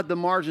gives God the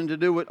margin to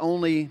do what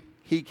only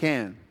He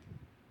can.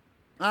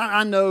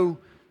 I know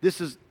this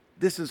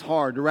is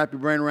hard to wrap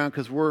your brain around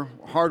because we're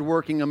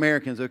hardworking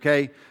Americans,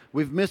 okay?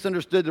 We've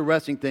misunderstood the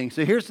resting thing.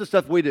 So here's the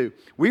stuff we do.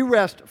 We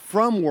rest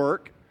from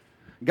work.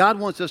 God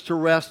wants us to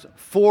rest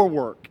for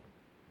work.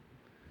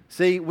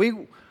 See,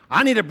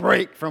 I need a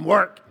break from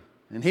work.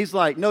 And He's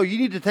like, no, you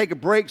need to take a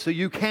break so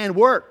you can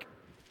work.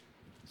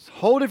 It's a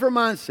whole different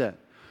mindset.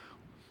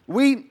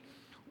 We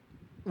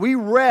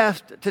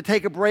rest to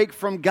take a break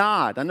from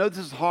God. I know this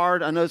is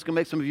hard. I know it's going to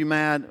make some of you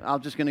mad.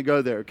 I'm just going to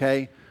go there,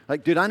 okay?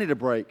 Like, dude, I need a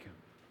break.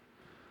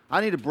 I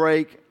need a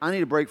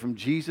break from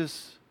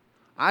Jesus.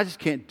 I just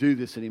can't do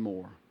this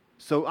anymore.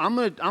 So I'm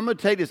gonna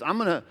take this.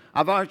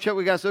 I've already checked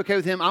with you guys. Okay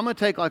with Him. I'm gonna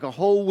take like a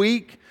whole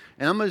week,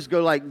 and I'm gonna just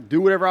go like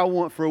do whatever I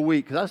want for a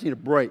week because I just need a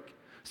break.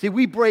 See,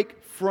 we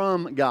break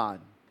from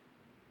God.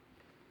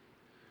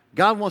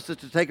 God wants us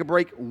to take a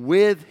break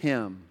with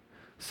Him.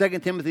 2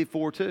 Timothy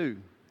 4:2.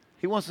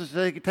 He wants us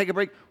to take a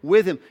break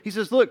with Him. He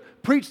says,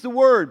 look, preach the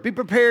word. Be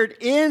prepared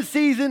in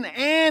season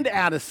and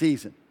out of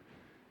season.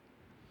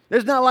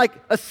 There's not like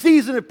a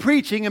season of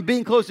preaching and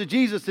being close to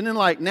Jesus and then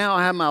like now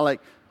I have my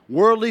like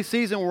worldly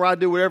season where I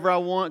do whatever I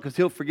want because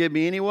He'll forgive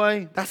me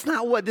anyway. That's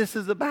not what this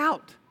is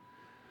about.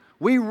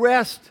 We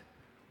rest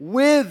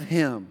with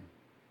Him.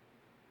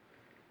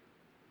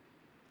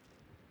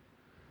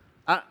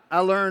 I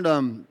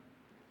learned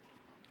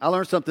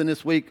something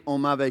this week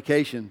on my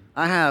vacation.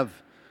 I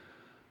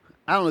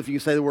don't know if you can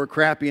say the word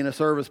crappy in a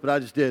service, but I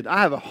just did. I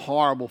have a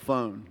horrible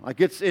phone.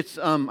 Like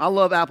I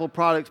love Apple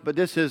products, but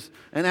this is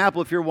an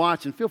Apple. If you're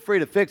watching, feel free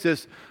to fix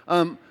this.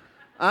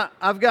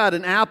 I've got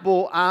an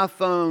Apple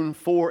iPhone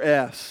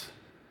 4S.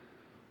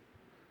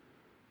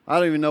 I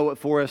don't even know what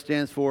 4S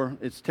stands for.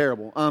 It's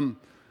terrible.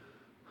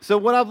 So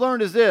what I've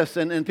learned is this,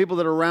 and people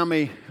that are around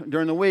me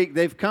during the week,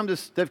 they've come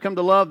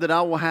to love that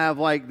I will have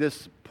like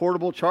this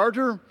portable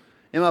charger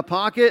in my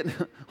pocket.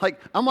 Like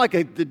I'm like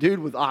the dude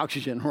with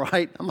oxygen,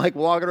 right? I'm like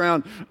walking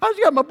around. I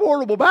just got my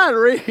portable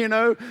battery, you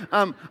know.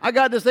 I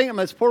got this thing,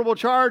 this portable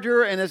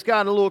charger, and it's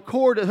got a little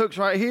cord that hooks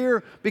right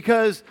here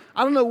because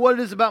I don't know what it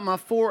is about my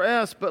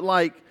 4S, but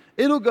like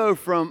it'll go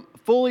from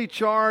fully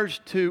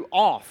charged to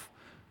off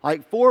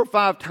like 4 or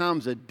 5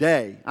 times a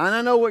day. And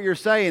I know what you're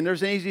saying.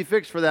 There's an easy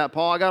fix for that,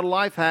 Paul. I got a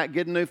life hack,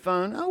 get a new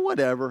phone. Oh,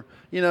 whatever.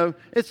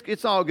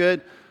 It's all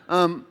good.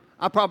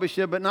 I probably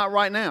should, but not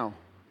right now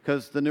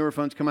because the newer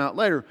phones come out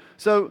later.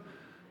 So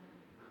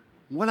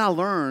what I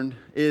learned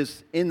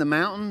is in the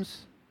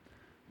mountains,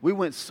 we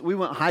went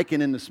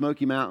hiking in the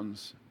Smoky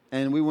Mountains.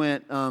 And we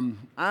went,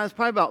 I was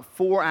probably about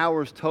 4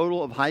 hours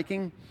total of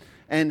hiking.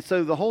 And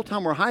so the whole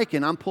time we're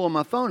hiking, I'm pulling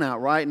my phone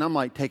out, right? And I'm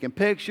like taking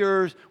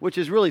pictures, which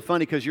is really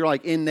funny because you're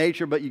like in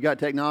nature, but you got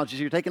technology.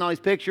 So you're taking all these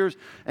pictures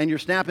and you're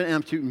snapping and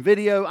I'm shooting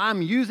video.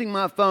 I'm using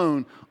my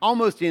phone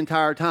almost the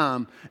entire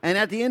time. And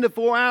at the end of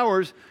 4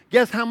 hours,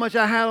 guess how much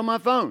I had on my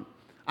phone?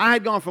 I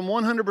had gone from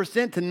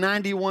 100% to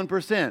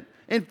 91%.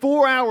 In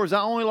 4 hours,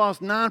 I only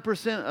lost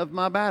 9% of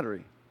my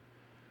battery.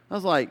 I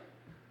was like,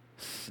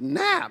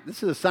 snap,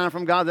 this is a sign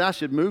from God that I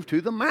should move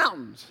to the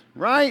mountains,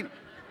 right?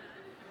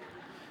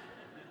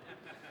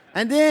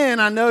 And then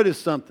I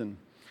noticed something.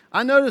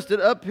 I noticed that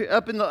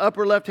up in the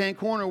upper left-hand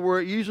corner where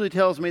it usually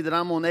tells me that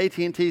I'm on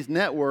AT&T's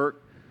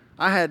network,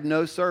 I had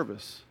no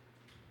service.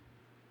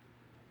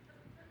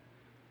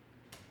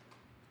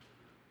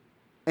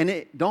 And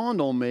it dawned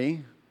on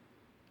me,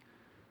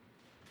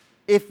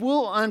 if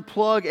we'll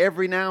unplug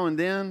every now and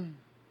then,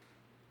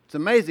 it's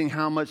amazing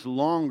how much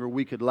longer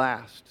we could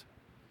last.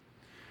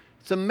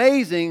 It's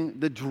amazing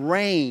the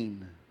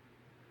drain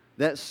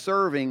that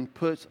serving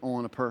puts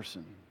on a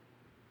person.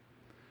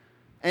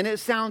 And it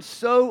sounds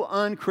so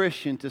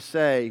unchristian to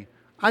say,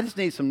 I just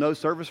need some no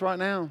service right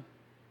now.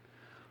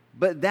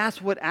 But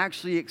that's what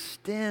actually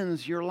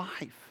extends your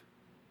life.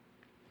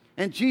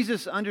 And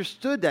Jesus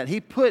understood that. He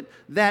put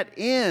that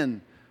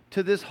in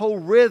to this whole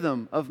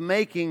rhythm of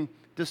making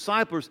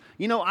disciples.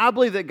 I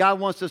believe that God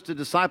wants us to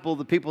disciple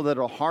the people that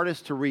are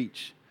hardest to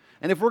reach.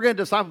 And if we're going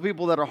to disciple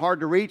people that are hard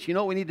to reach, you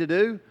know what we need to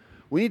do?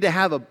 We need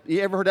to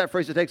you ever heard that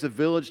phrase, it takes a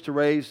village to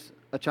raise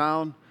a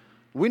child?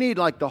 We need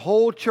like the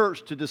whole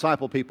church to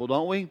disciple people,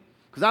 don't we?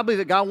 Because I believe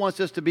that God wants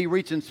us to be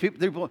reaching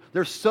people.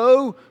 They're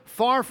so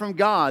far from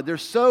God.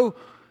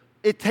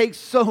 It takes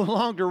so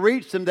long to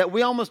reach them that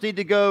we almost need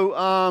to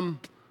go,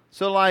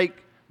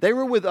 they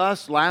were with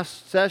us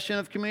last session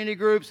of community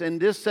groups,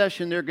 and this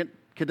session,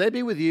 could they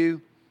be with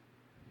you?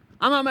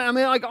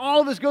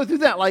 All of us go through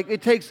that. Like,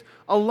 it takes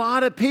a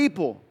lot of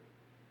people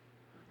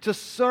to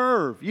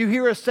serve. You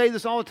hear us say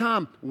this all the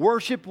time.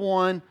 Worship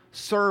one,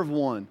 serve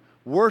one.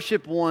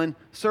 Worship one,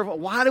 serve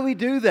one. Why do we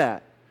do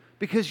that?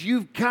 Because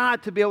you've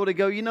got to be able to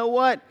go, you know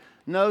what?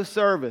 No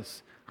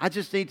service. I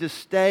just need to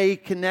stay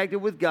connected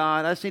with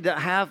God. I just need to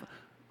have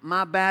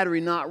my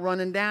battery not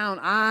running down.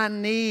 I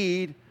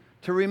need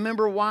to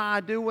remember why I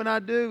do what I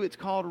do. It's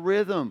called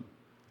rhythm.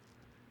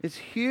 It's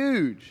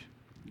huge.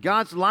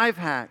 God's life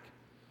hack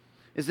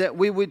is that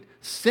we would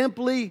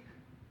simply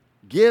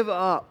give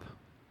up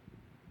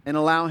and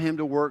allow Him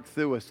to work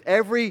through us.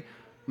 Every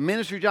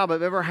ministry job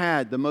I've ever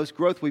had, the most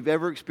growth we've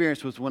ever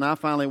experienced was when I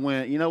finally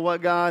went, you know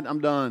what, God,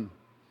 I'm done.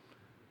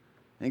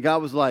 And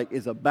God was like,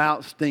 it's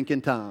about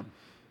stinking time.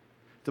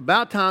 It's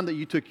about time that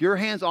you took your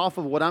hands off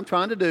of what I'm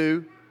trying to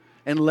do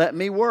and let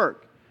me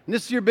work. And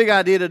this is your big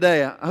idea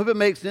today. I hope it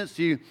makes sense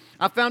to you.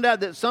 I found out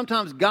that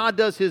sometimes God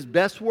does His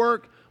best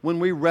work when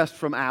we rest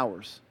from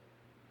ours.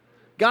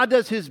 God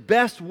does His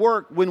best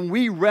work when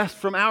we rest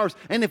from ours.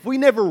 And if we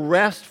never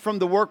rest from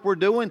the work we're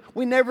doing,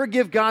 we never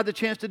give God the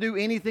chance to do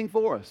anything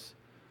for us.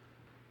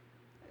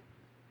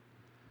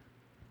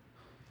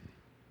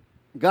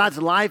 God's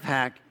life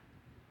hack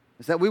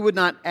is that we would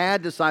not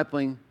add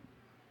discipling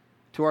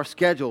to our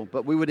schedule,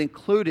 but we would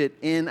include it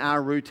in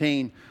our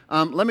routine.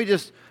 Let me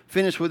just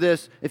finish with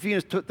this. If you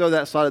just throw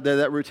that slide there,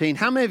 that routine.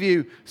 How many of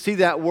you see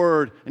that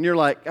word and you're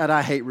like, God,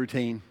 I hate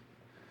routine.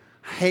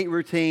 I hate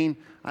routine.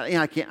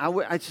 I can't.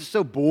 It's just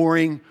so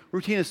boring.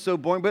 Routine is so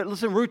boring. But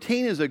listen,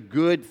 routine is a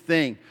good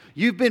thing.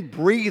 You've been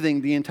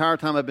breathing the entire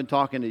time I've been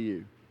talking to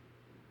you,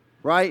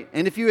 right?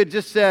 And if you had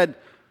just said,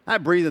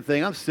 that breathing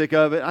thing, I'm sick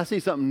of it. I see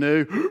something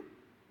new.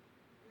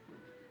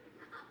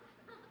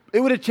 It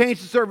would have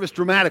changed the service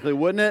dramatically,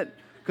 wouldn't it?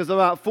 Because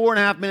about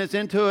 4.5 minutes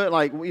into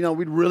it,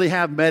 we'd really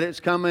have medics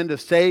coming to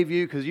save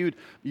you because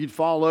you'd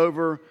fall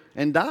over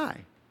and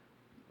die.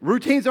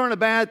 Routines aren't a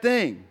bad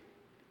thing.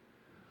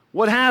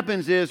 What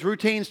happens is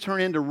routines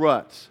turn into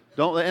ruts.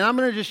 And I'm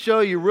going to just show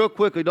you real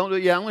quickly. I'm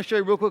going to show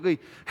you real quickly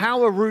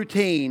how a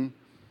routine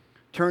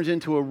turns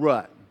into a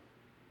rut.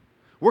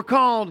 We're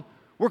called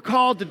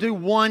to do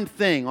one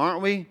thing,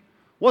 aren't we?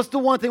 What's the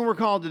one thing we're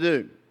called to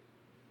do?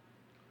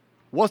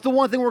 What's the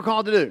one thing we're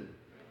called to do?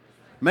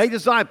 Make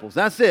disciples.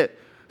 That's it.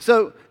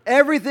 So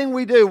everything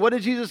we do, what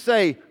did Jesus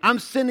say? I'm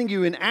sending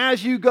you, and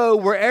as you go,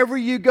 wherever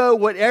you go,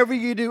 whatever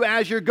you do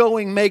as you're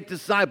going, make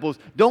disciples.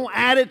 Don't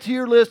add it to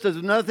your list as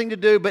nothing to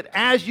do, but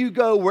as you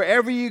go,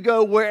 wherever you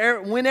go,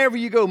 whenever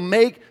you go,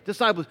 make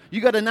disciples.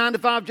 You got a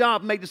 9-to-5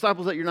 job, make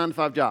disciples at your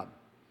 9-to-5 job.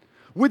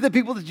 With the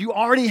people that you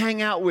already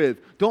hang out with.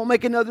 Don't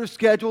make another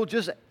schedule,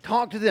 just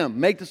talk to them,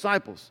 make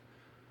disciples.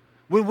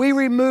 When we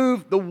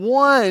remove the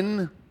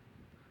one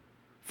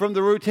from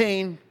the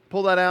routine,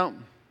 pull that out.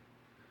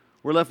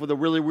 We're left with a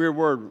really weird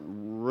word.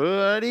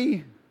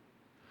 Ruddy.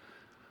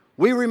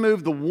 we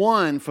remove the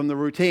one from the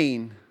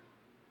routine,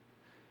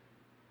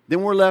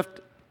 then we're left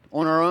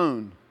on our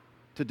own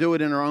to do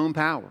it in our own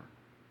power.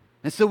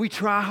 And so we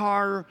try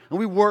harder, and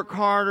we work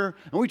harder,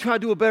 and we try to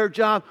do a better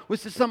job.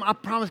 Which is something I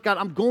promise God,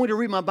 I'm going to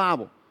read my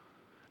Bible.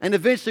 And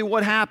eventually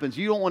what happens,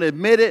 you don't want to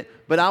admit it,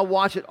 but I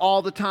watch it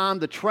all the time,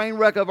 the train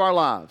wreck of our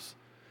lives,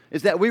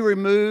 is that we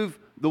remove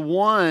the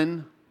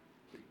one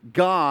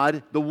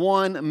God, the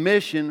one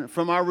mission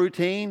from our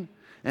routine,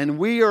 and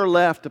we are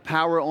left to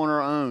power on our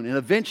own. And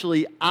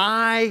eventually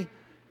I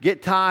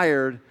get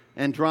tired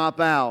and drop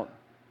out,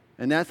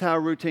 and that's how a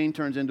routine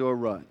turns into a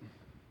rut.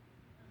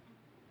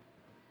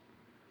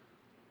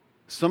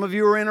 Some of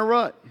you are in a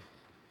rut,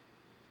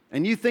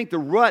 and you think the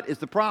rut is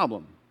the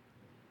problem,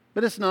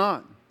 but it's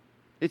not.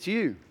 It's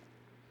you.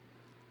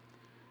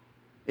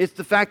 It's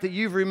the fact that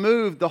you've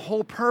removed the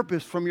whole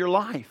purpose from your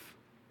life.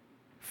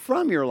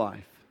 From your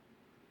life.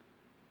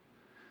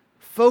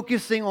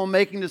 Focusing on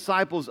making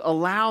disciples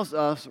allows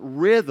us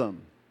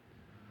rhythm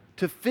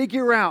to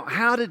figure out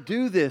how to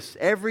do this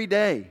every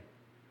day.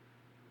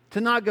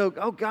 To not go,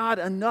 oh God,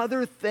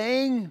 another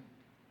thing,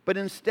 but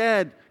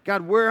instead,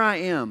 God, where I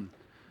am,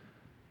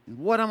 and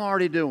what I'm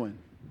already doing,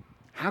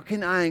 how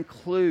can I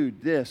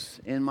include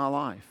this in my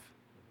life?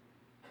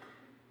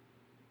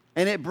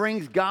 And it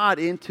brings God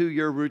into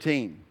your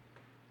routine.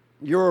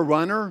 You're a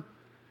runner.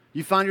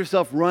 You find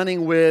yourself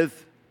running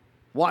with,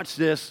 watch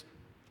this,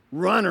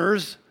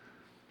 runners.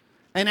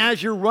 And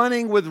as you're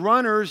running with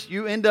runners,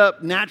 you end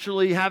up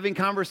naturally having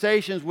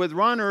conversations with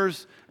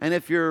runners. And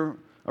if you're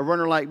a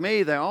runner like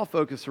me, they all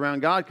focus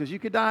around God because you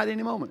could die at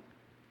any moment.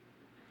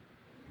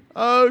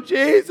 Oh,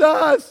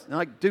 Jesus. And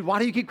like, dude, why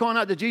do you keep calling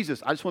out to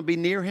Jesus? I just want to be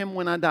near him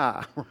when I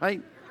die,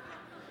 right?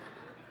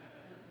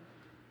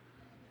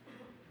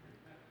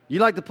 You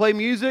like to play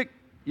music?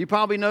 You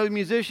probably know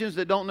musicians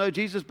that don't know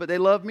Jesus, but they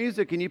love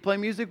music, and you play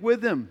music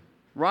with them,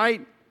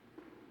 right?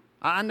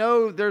 I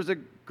know there's a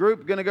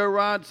group going to go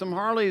ride some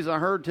Harleys, I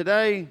heard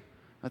today.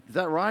 Is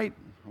that right?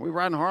 Are we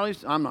riding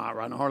Harleys? I'm not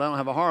riding a Harley. I don't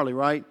have a Harley,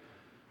 right?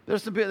 They're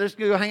just going to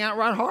go hang out and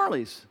ride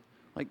Harleys.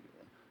 Like,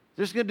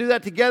 they're just going to do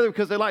that together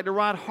because they like to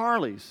ride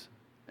Harleys.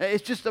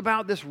 It's just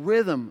about this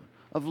rhythm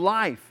of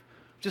life,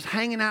 just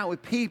hanging out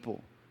with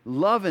people,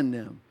 loving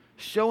them,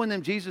 showing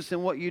them Jesus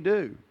in what you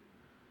do.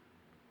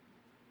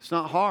 It's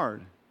not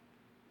hard.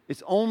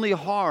 It's only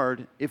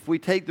hard if we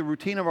take the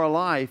routine of our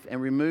life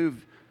and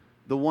remove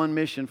the one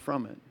mission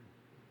from it. And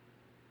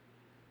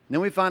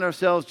then we find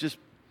ourselves just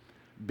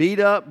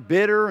beat up,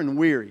 bitter, and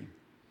weary.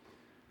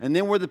 And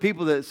then we're the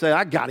people that say,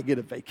 I got to get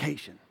a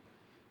vacation.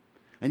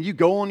 And you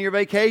go on your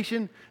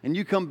vacation, and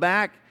you come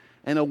back,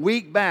 and a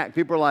week back,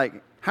 people are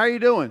like, how are you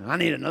doing? I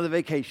need another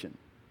vacation.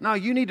 No,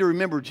 you need to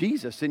remember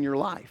Jesus in your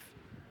life.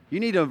 You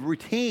need a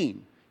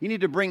routine. You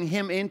need to bring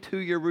him into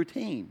your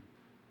routine.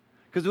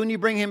 Because when you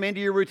bring him into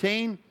your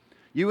routine,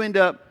 you end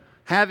up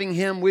having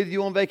him with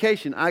you on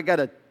vacation. I got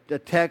a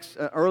text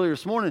earlier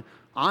this morning.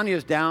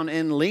 Anya's down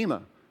in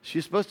Lima.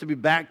 She's supposed to be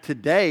back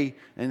today,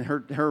 and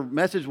her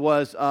message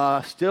was,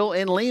 still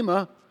in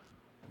Lima.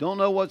 Don't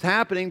know what's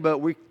happening, but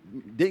we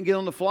didn't get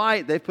on the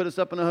flight. They put us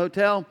up in a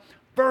hotel.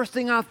 First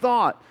thing I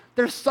thought,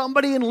 there's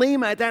somebody in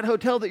Lima at that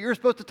hotel that you're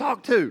supposed to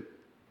talk to.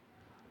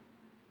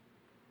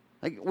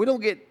 Like, we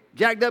don't get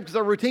jacked up because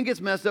our routine gets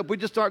messed up. We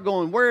just start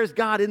going, where is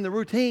God in the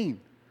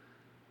routine?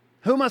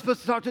 Who am I supposed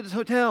to talk to at this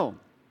hotel?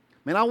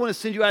 Man, I want to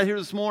send you out here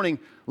this morning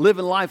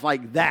living life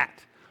like that.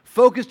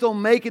 Focused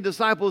on making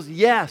disciples,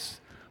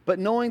 yes, but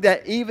knowing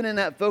that even in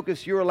that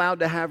focus, you're allowed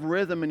to have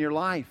rhythm in your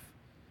life.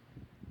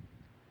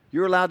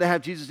 You're allowed to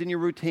have Jesus in your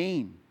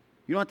routine.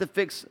 You don't have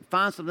to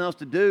find something else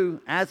to do.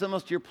 Add something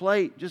else to your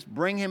plate. Just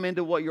bring him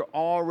into what you're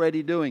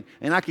already doing.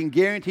 And I can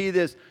guarantee you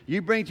this,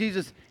 you bring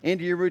Jesus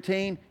into your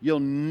routine, you'll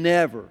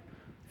never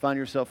find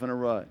yourself in a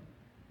rut.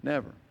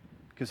 Never.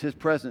 Because his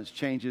presence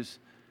changes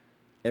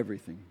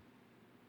everything.